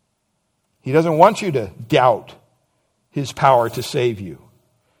 He doesn't want you to doubt His power to save you.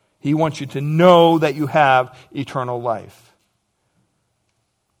 He wants you to know that you have eternal life.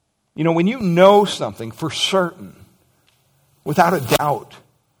 You know, when you know something for certain, without a doubt,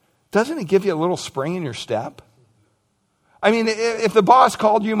 doesn't it give you a little spring in your step? I mean, if the boss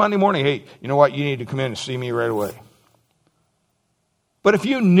called you Monday morning, hey, you know what, you need to come in and see me right away. But if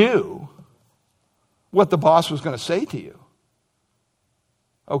you knew what the boss was going to say to you,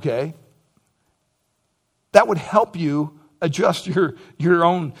 okay, that would help you adjust your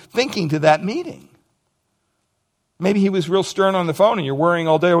own thinking to that meeting. Maybe he was real stern on the phone and you're worrying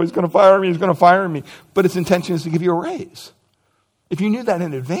all day, oh, he's going to fire me, he's going to fire me. But his intention is to give you a raise. If you knew that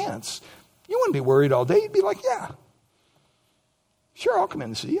in advance, you wouldn't be worried all day. You'd be like, yeah, sure, I'll come in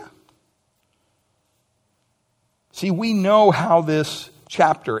and see you. See, we know how this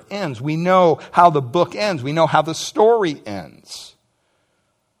chapter ends. We know how the book ends. We know how the story ends.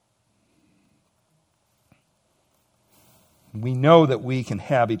 We know that we can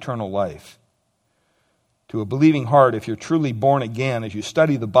have eternal life. To a believing heart, if you're truly born again, as you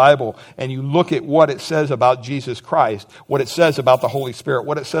study the Bible and you look at what it says about Jesus Christ, what it says about the Holy Spirit,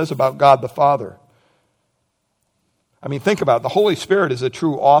 what it says about God the Father. I mean, think about it. The Holy Spirit is the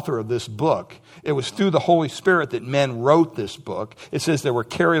true author of this book. It was through the Holy Spirit that men wrote this book. It says they were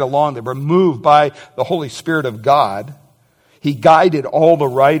carried along, they were moved by the Holy Spirit of God. He guided all the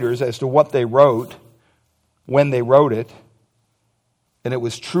writers as to what they wrote, when they wrote it. And it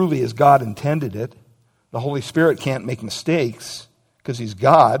was truly as God intended it. The Holy Spirit can't make mistakes because He's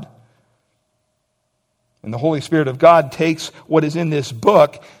God. And the Holy Spirit of God takes what is in this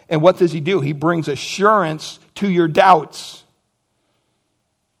book, and what does He do? He brings assurance to your doubts.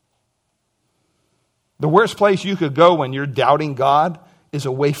 The worst place you could go when you're doubting God is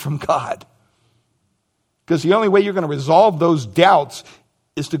away from God. Because the only way you're going to resolve those doubts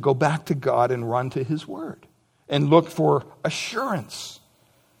is to go back to God and run to His Word and look for assurance.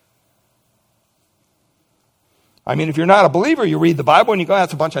 I mean, if you're not a believer, you read the Bible and you go,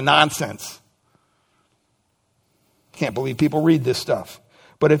 that's a bunch of nonsense. Can't believe people read this stuff.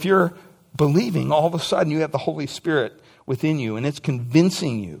 But if you're believing, all of a sudden you have the Holy Spirit within you, and it's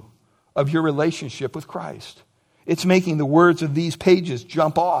convincing you of your relationship with Christ. It's making the words of these pages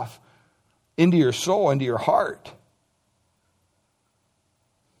jump off into your soul, into your heart.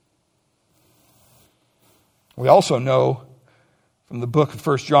 We also know from the book of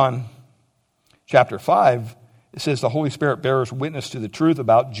 1 John chapter 5, it says the Holy Spirit bears witness to the truth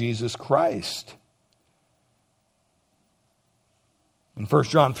about Jesus Christ. In 1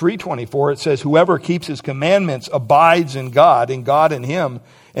 John 3:24, it says, whoever keeps His commandments abides in God in Him.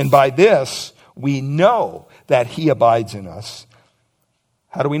 And by this, we know that He abides in us.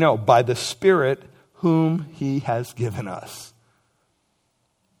 How do we know? By the Spirit whom He has given us.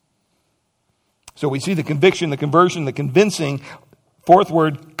 So we see the conviction, the conversion, the convincing. Fourth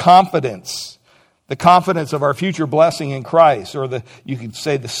word, confidence. The confidence of our future blessing in Christ, or you could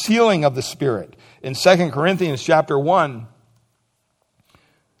say the sealing of the Spirit. In 2 Corinthians chapter 1,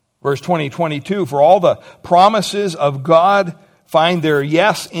 verse 20-22, for all the promises of God find their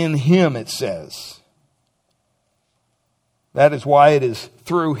yes in Him, it says. That is why it is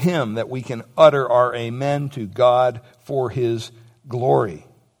through Him that we can utter our amen to God for His glory.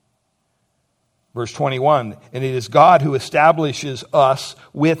 Verse 21, and it is God who establishes us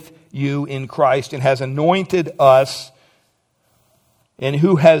with you in Christ and has anointed us, and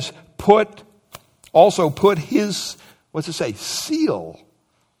who has also put His, what's it say, seal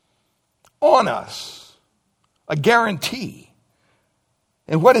on us, a guarantee.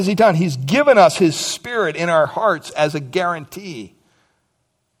 And what has He done? He's given us His Spirit in our hearts as a guarantee.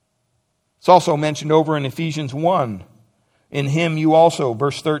 It's also mentioned over in Ephesians 1. In Him you also,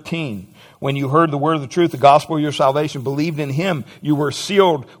 verse 13, when you heard the word of the truth, the gospel of your salvation, believed in Him, you were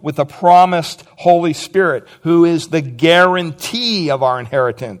sealed with the promised Holy Spirit, who is the guarantee of our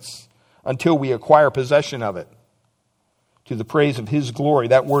inheritance until we acquire possession of it, to the praise of His glory.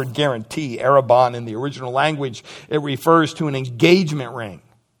 That word guarantee, arabon in the original language, it refers to an engagement ring.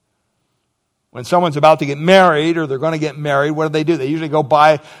 When someone's about to get married, or they're going to get married, what do? They usually go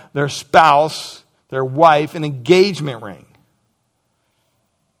buy their spouse, their wife, an engagement ring.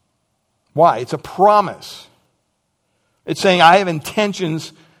 Why? It's a promise. It's saying, I have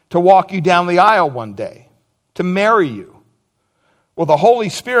intentions to walk you down the aisle one day, to marry you. Well, the Holy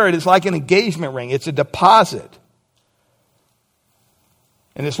Spirit is like an engagement ring. It's a deposit.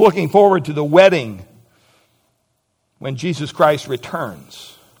 And it's looking forward to the wedding when Jesus Christ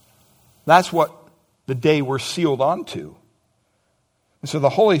returns. That's what the day we're sealed onto. And so the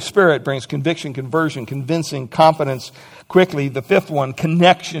Holy Spirit brings conviction, conversion, convincing, confidence quickly. The fifth one,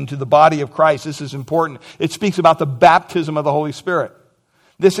 connection to the body of Christ. This is important. It speaks about the baptism of the Holy Spirit.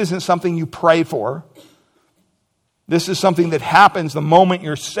 This isn't something you pray for. This is something that happens the moment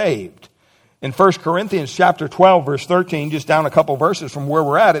you're saved. In 1 Corinthians chapter 12, verse 13, just down a couple verses from where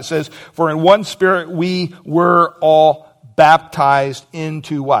we're at, it says, "For in one Spirit we were all baptized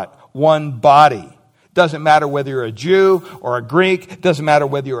into" what? One body. Doesn't matter whether you're a Jew or a Greek. Doesn't matter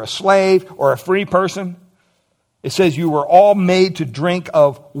whether you're a slave or a free person. It says you were all made to drink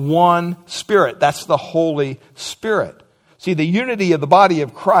of one Spirit. That's the Holy Spirit. See, the unity of the body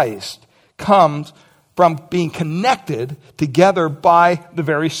of Christ comes from being connected together by the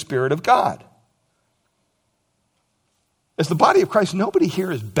very Spirit of God. As the body of Christ, nobody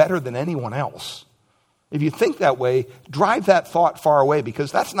here is better than anyone else. If you think that way, drive that thought far away,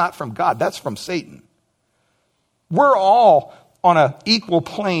 because that's not from God. That's from Satan. We're all on an equal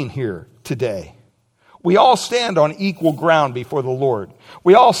plane here today. We all stand on equal ground before the Lord.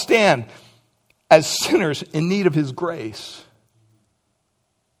 We all stand as sinners in need of His grace.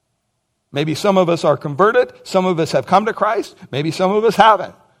 Maybe some of us are converted. Some of us have come to Christ. Maybe some of us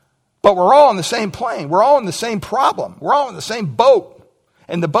haven't. But we're all on the same plane. We're all in the same problem. We're all in the same boat.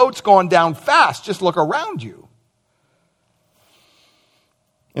 And the boat's going down fast. Just look around you.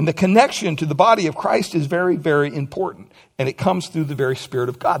 And the connection to the body of Christ is very, very important. And it comes through the very Spirit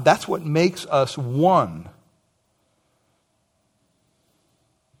of God. That's what makes us one.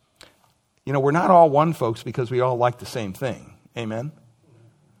 You know, we're not all one, folks, because we all like the same thing. Amen?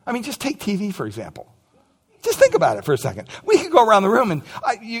 I mean, just take TV, for example. Just think about it for a second. We could go around the room and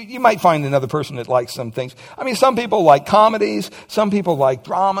you might find another person that likes some things. I mean, some people like comedies. Some people like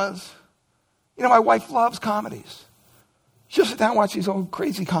dramas. You know, my wife loves comedies. She'll sit down and watch these old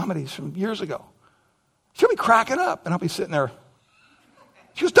crazy comedies from years ago. She'll be cracking up, and I'll be sitting there.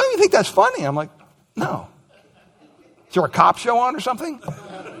 She goes, "Don't you think that's funny?" I'm like, "No." Is there a cop show on or something?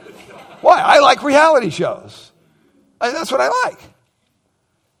 Why? I like reality shows. That's what I like.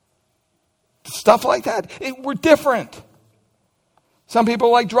 Stuff like that. We're different. Some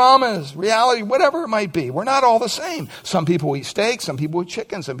people like dramas, reality, whatever it might be. We're not all the same. Some people eat steak. Some people eat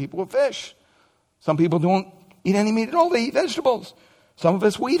chicken. Some people eat fish. Some people don't eat any meat at all. They eat vegetables. Some of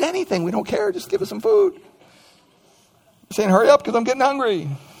us, we eat anything. We don't care. Just give us some food. I'm saying, hurry up because I'm getting hungry.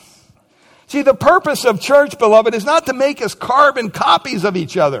 See, the purpose of church, beloved, is not to make us carbon copies of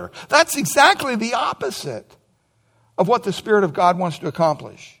each other. That's exactly the opposite of what the Spirit of God wants to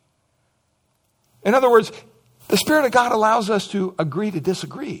accomplish. In other words, the Spirit of God allows us to agree to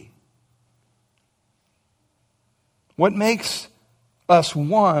disagree. What makes us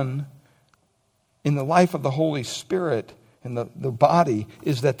one in the life of the Holy Spirit in the body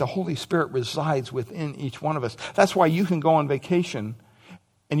is that the Holy Spirit resides within each one of us. That's why you can go on vacation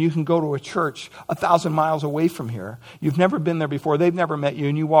and you can go to a church 1,000 miles away from here. You've never been there before. They've never met you.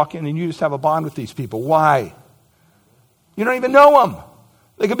 And you walk in and you just have a bond with these people. Why? You don't even know them.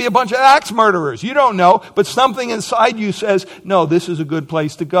 They could be a bunch of axe murderers. You don't know. But something inside you says, no, this is a good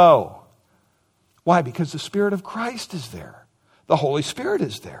place to go. Why? Because the Spirit of Christ is there. The Holy Spirit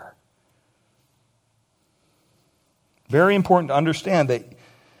is there. Very important to understand that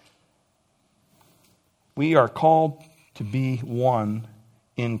we are called to be one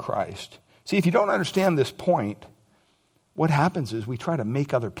in Christ. See, if you don't understand this point, what happens is we try to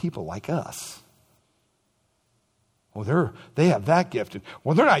make other people like us. Well, they have that gift.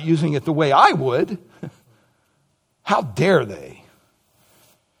 Well, they're not using it the way I would. How dare they?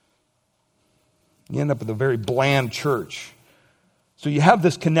 You end up with a very bland church. So you have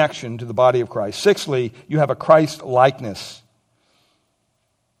this connection to the body of Christ. Sixthly, you have a Christ likeness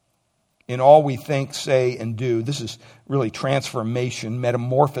in all we think, say, and do. This is really transformation,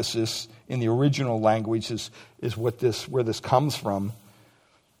 metamorphosis in the original language is where this comes from.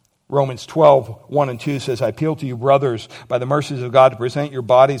 Romans 12, 1 and 2 says, I appeal to you, brothers, by the mercies of God, to present your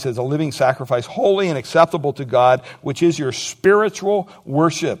bodies as a living sacrifice, holy and acceptable to God, which is your spiritual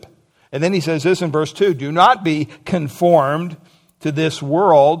worship. And then he says this in verse 2, do not be conformed to this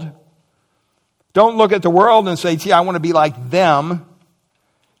world. Don't look at the world and say, gee, I want to be like them.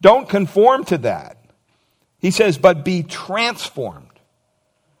 Don't conform to that. He says, but be transformed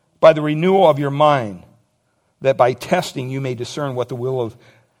by the renewal of your mind, that by testing you may discern what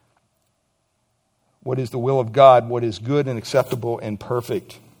is the will of God, what is good and acceptable and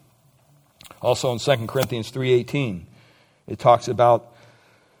perfect. Also in 2 Corinthians 3:18, it talks about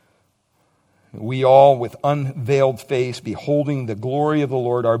we all with unveiled face, beholding the glory of the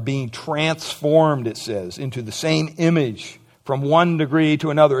Lord, are being transformed, it says, into the same image from one degree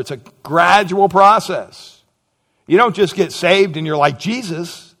to another. It's a gradual process. You don't just get saved and you're like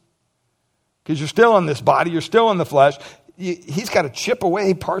Jesus, because you're still in this body, you're still in the flesh. He's got to chip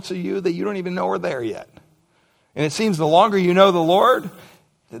away parts of you that you don't even know are there yet. And it seems the longer you know the Lord,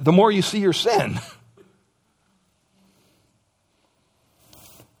 the more you see your sin.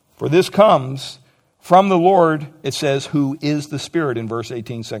 For this comes from the Lord, it says, who is the Spirit in verse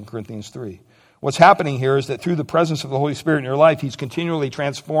 18, 2 Corinthians 3. What's happening here is that through the presence of the Holy Spirit in your life, He's continually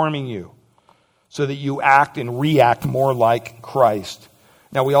transforming you so that you act and react more like Christ.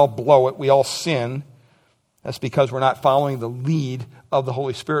 Now, we all blow it. We all sin. That's because we're not following the lead of the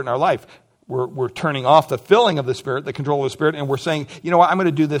Holy Spirit in our life. We're turning off the filling of the Spirit, the control of the Spirit, and we're saying, you know what, I'm going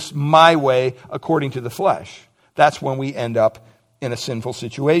to do this my way according to the flesh. That's when we end up in a sinful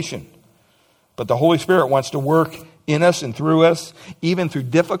situation. But the Holy Spirit wants to work in us and through us, even through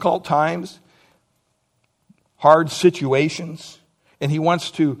difficult times, hard situations, and He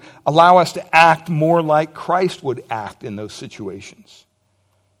wants to allow us to act more like Christ would act in those situations.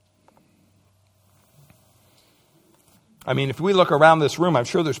 I mean, if we look around this room, I'm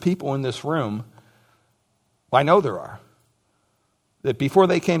sure there's people in this room, well, I know there are, that before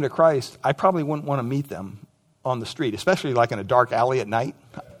they came to Christ, I probably wouldn't want to meet them on the street, especially like in a dark alley at night.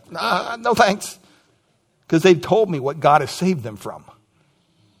 No thanks. Because they've told me what God has saved them from.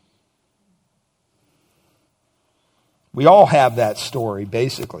 We all have that story,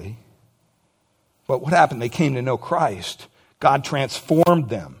 basically. But what happened? They came to know Christ. God transformed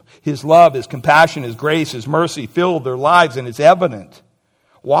them. His love, His compassion, His grace, His mercy filled their lives, and it's evident.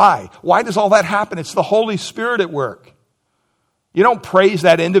 Why? Why does all that happen? It's the Holy Spirit at work. You don't praise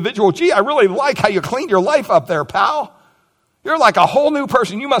that individual. Gee, I really like how you cleaned your life up there, pal. You're like a whole new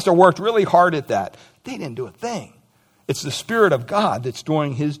person. You must have worked really hard at that. They didn't do a thing. It's the Spirit of God that's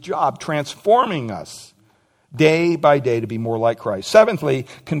doing His job, transforming us day by day to be more like Christ. Seventhly,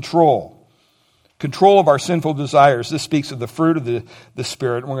 control. Control of our sinful desires. This speaks of the fruit of the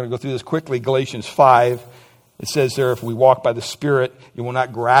Spirit. We're going to go through this quickly. Galatians 5, it says there, if we walk by the Spirit, you will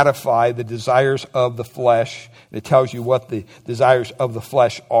not gratify the desires of the flesh. It tells you what the desires of the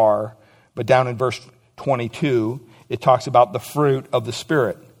flesh are. But down in verse 22, it talks about the fruit of the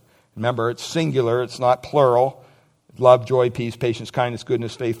Spirit. Remember, it's singular, it's not plural. Love, joy, peace, patience, kindness,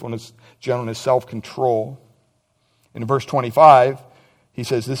 goodness, faithfulness, gentleness, self-control. In verse 25, he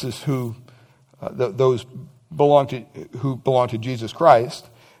says this is who those who belong to Jesus Christ.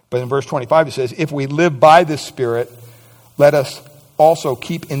 But in verse 25 it says, if we live by the Spirit, let us also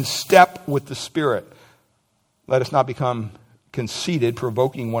keep in step with the Spirit. Let us not become conceited,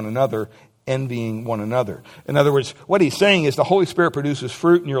 provoking one another, envying one another. In other words, what he's saying is the Holy Spirit produces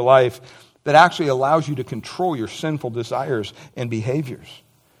fruit in your life that actually allows you to control your sinful desires and behaviors.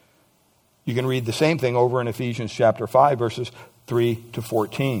 You can read the same thing over in Ephesians chapter 5, verses 3 to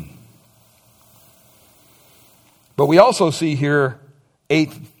 14. But we also see here,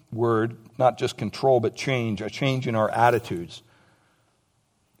 eighth word, not just control, but change, a change in our attitudes.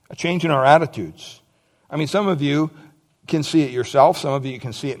 A change in our attitudes. I mean, some of you can see it yourself. Some of you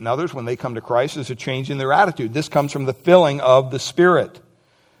can see it in others when they come to Christ. There's a change in their attitude. This comes from the filling of the Spirit.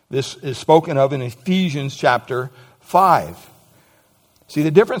 This is spoken of in Ephesians chapter 5. See,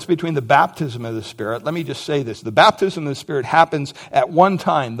 the difference between the baptism of the Spirit, let me just say this. The baptism of the Spirit happens at one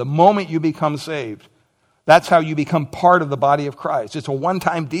time, the moment you become saved. That's how you become part of the body of Christ. It's a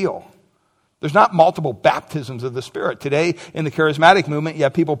one-time deal. There's not multiple baptisms of the Spirit. Today, in the charismatic movement, you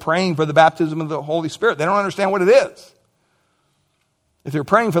have people praying for the baptism of the Holy Spirit. They don't understand what it is. If you're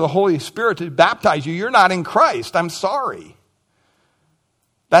praying for the Holy Spirit to baptize you, you're not in Christ. I'm sorry.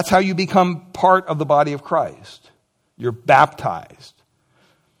 That's how you become part of the body of Christ. You're baptized.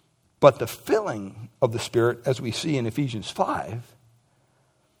 But the filling of the Spirit, as we see in Ephesians 5,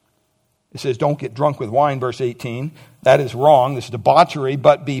 it says, don't get drunk with wine, verse 18. That is wrong. This is debauchery,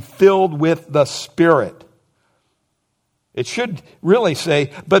 but be filled with the Spirit. It should really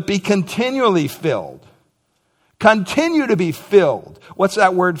say, but be continually filled. Continue to be filled. What's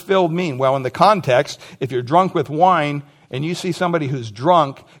that word filled mean? Well, in the context, if you're drunk with wine and you see somebody who's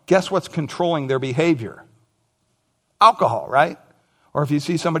drunk, guess what's controlling their behavior? Alcohol, right? Or if you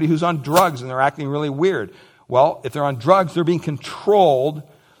see somebody who's on drugs and they're acting really weird. Well, if they're on drugs, they're being controlled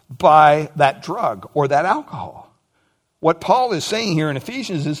by that drug or that alcohol. What Paul is saying here in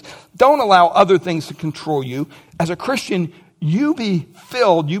Ephesians is, don't allow other things to control you. As a Christian, you be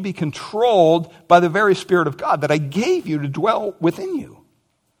filled, you be controlled by the very Spirit of God that I gave you to dwell within you.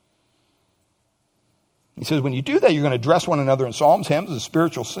 He says, when you do that, you're going to address one another in psalms, hymns, and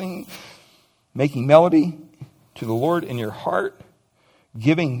spiritual singing, making melody to the Lord in your heart,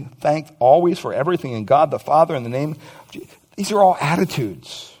 giving thanks always for everything in God the Father in the name of Jesus. These are all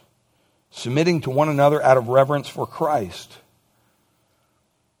attitudes. submitting to one another out of reverence for Christ.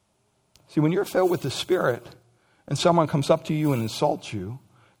 See, when you're filled with the Spirit and someone comes up to you and insults you,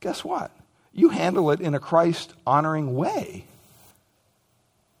 guess what? You handle it in a Christ-honoring way.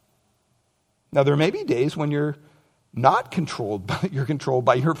 Now, there may be days when you're not controlled, but you're controlled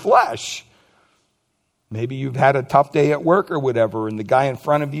by your flesh. Maybe you've had a tough day at work or whatever, and the guy in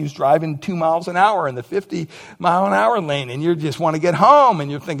front of you is driving 2 miles an hour in the 50-mile-an-hour lane, and you just want to get home,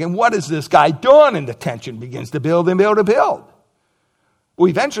 and you're thinking, what is this guy doing? And the tension begins to build and build and build. Well,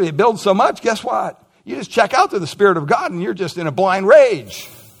 eventually it builds so much, guess what? You just check out to the Spirit of God, and you're just in a blind rage.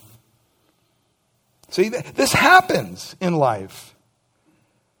 See, this happens in life.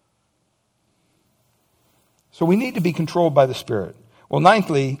 So we need to be controlled by the Spirit. Well,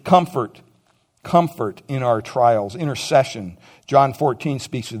 ninthly, comfort. Comfort in our trials. Intercession. John 14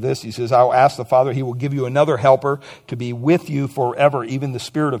 speaks of this. He says, I will ask the Father, He will give you another helper to be with you forever, even the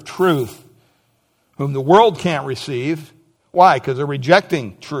Spirit of truth, whom the world can't receive. Why? Because they're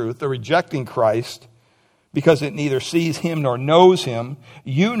rejecting truth. They're rejecting Christ. Because it neither sees Him nor knows Him.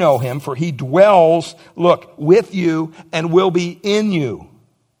 You know Him, for He dwells, look, with you and will be in you.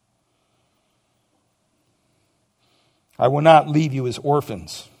 I will not leave you as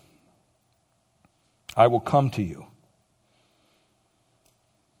orphans. I will come to you.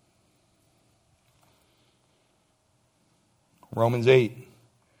 Romans 8,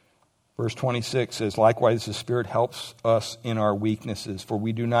 verse 26 says, likewise the Spirit helps us in our weaknesses, for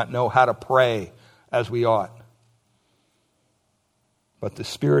we do not know how to pray as we ought. But the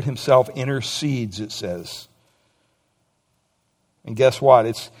Spirit Himself intercedes, it says. And guess what?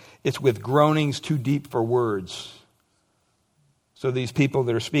 It's with groanings too deep for words. So these people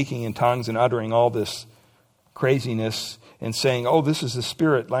that are speaking in tongues and uttering all this craziness and saying, oh, this is the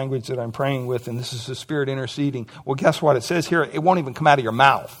Spirit language that I'm praying with, and this is the Spirit interceding. Well, guess what? It says here, it won't even come out of your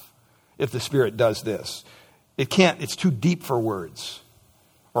mouth if the Spirit does this. It can't. It's too deep for words,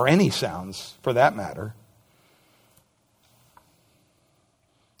 or any sounds for that matter.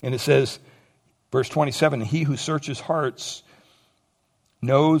 And it says, verse 27, He who searches hearts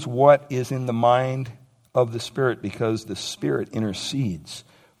knows what is in the mind of the Spirit, because the Spirit intercedes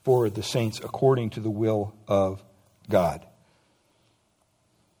for the saints according to the will of God.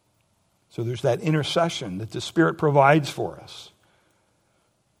 So there's that intercession that the Spirit provides for us.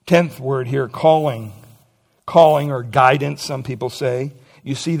 10th word here, calling. Calling or guidance, some people say.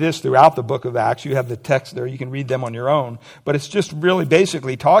 You see this throughout the book of Acts. You have the text there. You can read them on your own. But it's just really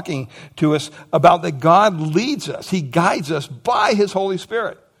basically talking to us about that God leads us. He guides us by His Holy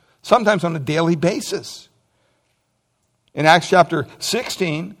Spirit. Sometimes on a daily basis. In Acts chapter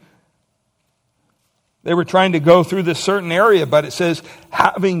 16, they were trying to go through this certain area, but it says,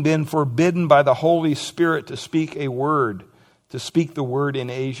 having been forbidden by the Holy Spirit to speak the word in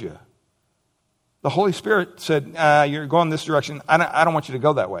Asia. The Holy Spirit said, you're going this direction. I don't want you to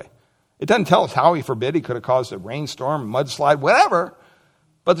go that way. It doesn't tell us how He forbid. He could have caused a rainstorm, mudslide, whatever.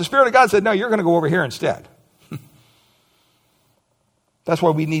 But the Spirit of God said, no, you're going to go over here instead. That's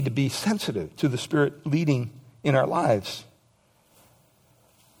why we need to be sensitive to the Spirit leading in our lives.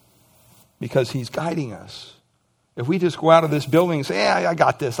 Because He's guiding us. If we just go out of this building and say, yeah, I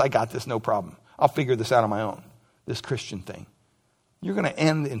got this, no problem. I'll figure this out on my own, this Christian thing. You're going to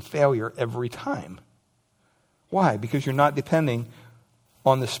end in failure every time. Why? Because you're not depending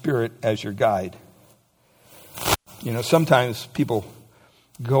on the Spirit as your guide. You know, sometimes people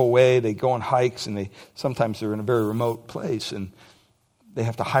go away, they go on hikes, and sometimes they're in a very remote place, and they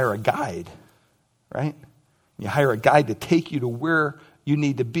have to hire a guide, right? You hire a guide to take you to where you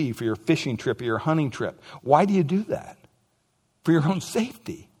need to be for your fishing trip or your hunting trip. Why do you do that? For your own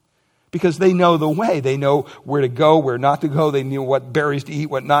safety. Because they know the way. They know where to go, where not to go. They know what berries to eat,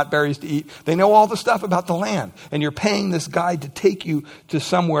 what not berries to eat. They know all the stuff about the land. And you're paying this guide to take you to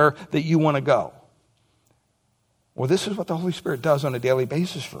somewhere that you want to go. Well, this is what the Holy Spirit does on a daily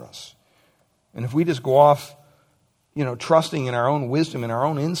basis for us. And if we just go off, trusting in our own wisdom and our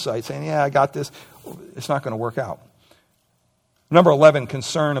own insight, saying, yeah, I got this, it's not going to work out. Number 11,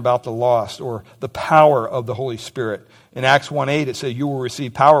 concern about the lost, or the power of the Holy Spirit. In Acts 1:8, it says, you will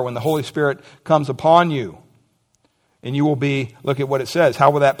receive power when the Holy Spirit comes upon you. And you will be, look at what it says,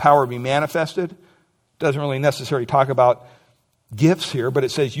 how will that power be manifested? It doesn't really necessarily talk about gifts here, but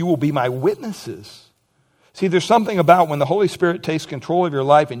it says, you will be my witnesses. See, there's something about when the Holy Spirit takes control of your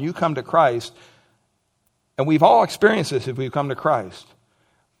life and you come to Christ, and we've all experienced this if we've come to Christ.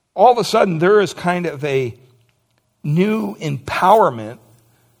 All of a sudden, there is kind of a new empowerment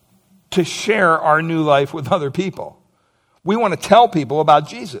to share our new life with other people. We want to tell people about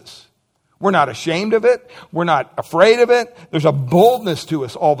Jesus. We're not ashamed of it. We're not afraid of it. There's a boldness to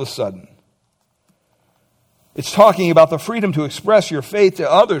us all of a sudden. It's talking about the freedom to express your faith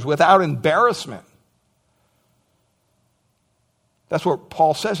to others without embarrassment. That's what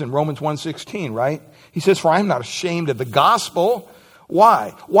Paul says in Romans 1:16, right? He says, "For I am not ashamed of the gospel."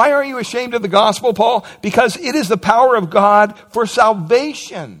 Why? Why are you ashamed of the gospel, Paul? Because it is the power of God for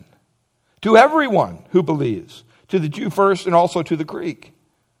salvation to everyone who believes, to the Jew first and also to the Greek.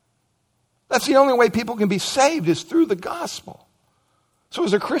 That's the only way people can be saved, is through the gospel. So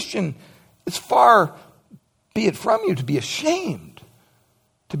as a Christian, it's far be it from you to be ashamed,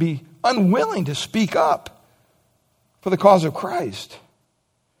 to be unwilling to speak up for the cause of Christ.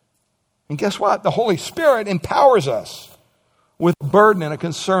 And guess what? The Holy Spirit empowers us with a burden and a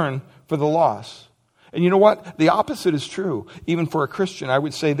concern for the lost. And you know what? The opposite is true. Even for a Christian, I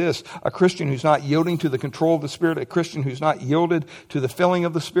would say this: a Christian who's not yielding to the control of the Spirit, a Christian who's not yielded to the filling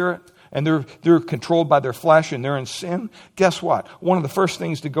of the Spirit, and they're controlled by their flesh and they're in sin, guess what? One of the first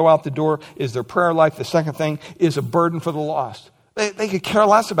things to go out the door is their prayer life. The second thing is a burden for the lost. They could care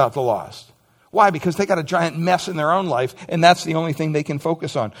less about the lost. Why? Because they got a giant mess in their own life, and that's the only thing they can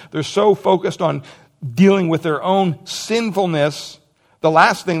focus on. They're so focused on dealing with their own sinfulness, the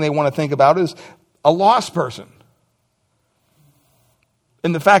last thing they want to think about is a lost person.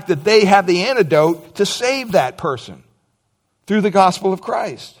 And the fact that they have the antidote to save that person through the gospel of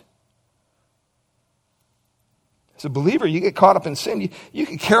Christ. As a believer, you get caught up in sin. You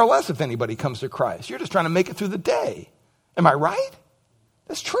can care less if anybody comes to Christ. You're just trying to make it through the day. Am I right?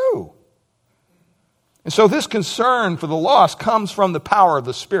 That's true. And so this concern for the lost comes from the power of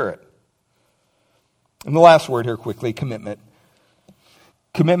the Spirit. And the last word here quickly, commitment.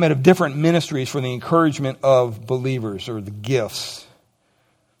 Commitment of different ministries for the encouragement of believers, or the gifts.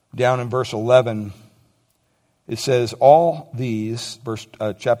 Down in verse 11, it says, all these,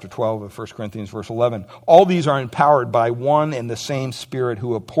 chapter 12 of 1 Corinthians, verse 11, all these are empowered by one and the same Spirit,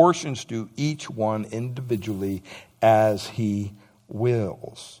 who apportions to each one individually as he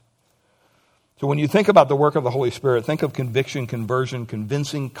wills. So when you think about the work of the Holy Spirit, think of conviction, conversion,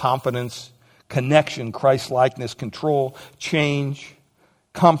 convincing, confidence, connection, Christ-likeness, control, change,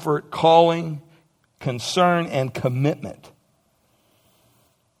 comfort, calling, concern, and commitment.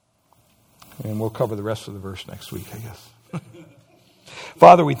 And we'll cover the rest of the verse next week, I guess.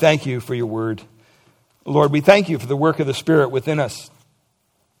 Father, we thank you for your word. Lord, we thank you for the work of the Spirit within us.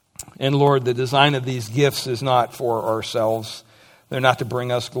 And Lord, the design of these gifts is not for ourselves. They're not to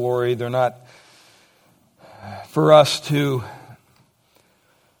bring us glory. They're not for us to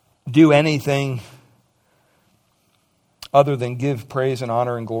do anything other than give praise and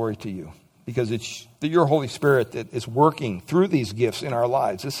honor and glory to you. Because it's your Holy Spirit that is working through these gifts in our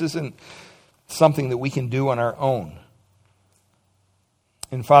lives. This isn't something that we can do on our own.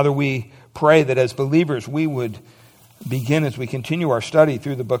 And Father, we pray that as believers we would begin, as we continue our study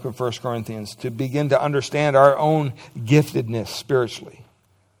through the book of 1 Corinthians, to begin to understand our own giftedness spiritually.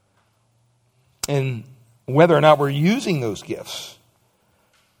 And whether or not we're using those gifts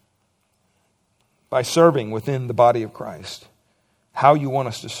by serving within the body of Christ. How you want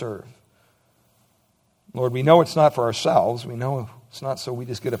us to serve. Lord, we know it's not for ourselves. We know it's not so we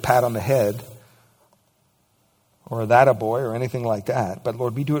just get a pat on the head or that a boy or anything like that. But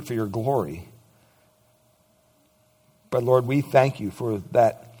Lord, we do it for your glory. But Lord, we thank you for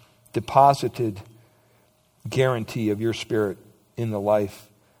that deposited guarantee of your Spirit in the life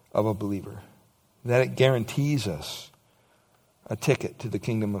of a believer. That it guarantees us a ticket to the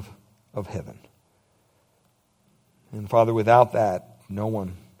kingdom of heaven. And Father, without that, no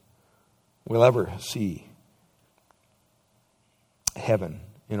one will ever see heaven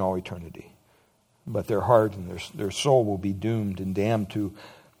in all eternity. But their heart and their soul will be doomed and damned to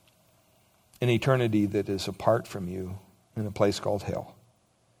an eternity that is apart from you in a place called hell.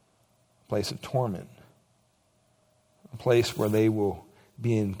 A place of torment. A place where they will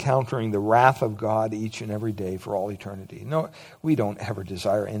be encountering the wrath of God each and every day for all eternity. No, we don't ever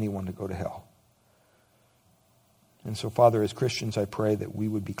desire anyone to go to hell. And so, Father, as Christians, I pray that we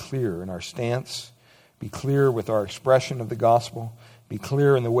would be clear in our stance, be clear with our expression of the gospel, be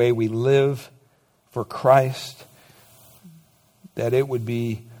clear in the way we live for Christ, that it would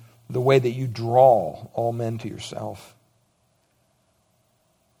be the way that you draw all men to yourself,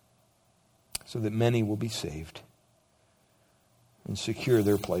 so that many will be saved and secure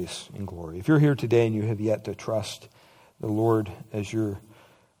their place in glory. If you're here today and you have yet to trust the Lord as your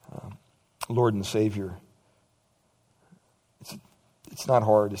Lord and Savior, it's not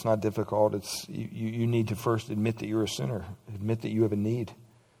hard. It's not difficult. You need to first admit that you're a sinner. Admit that you have a need.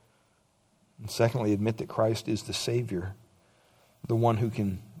 And secondly, admit that Christ is the Savior, the one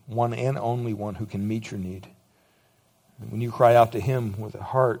and only one who can meet your need. And when you cry out to Him with a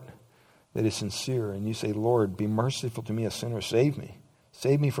heart that is sincere, and you say, Lord, be merciful to me, a sinner. Save me.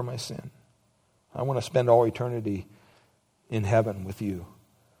 Save me from my sin. I want to spend all eternity in heaven with you.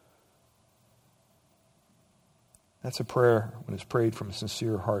 That's a prayer when it's prayed from a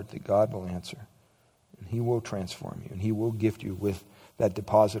sincere heart that God will answer. And He will transform you. And He will gift you with that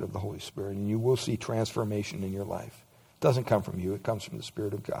deposit of the Holy Spirit. And you will see transformation in your life. It doesn't come from you. It comes from the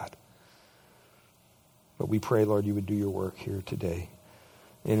Spirit of God. But we pray, Lord, you would do your work here today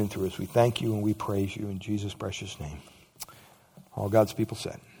in and through us. We thank you and we praise you in Jesus' precious name. All God's people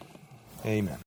said, amen.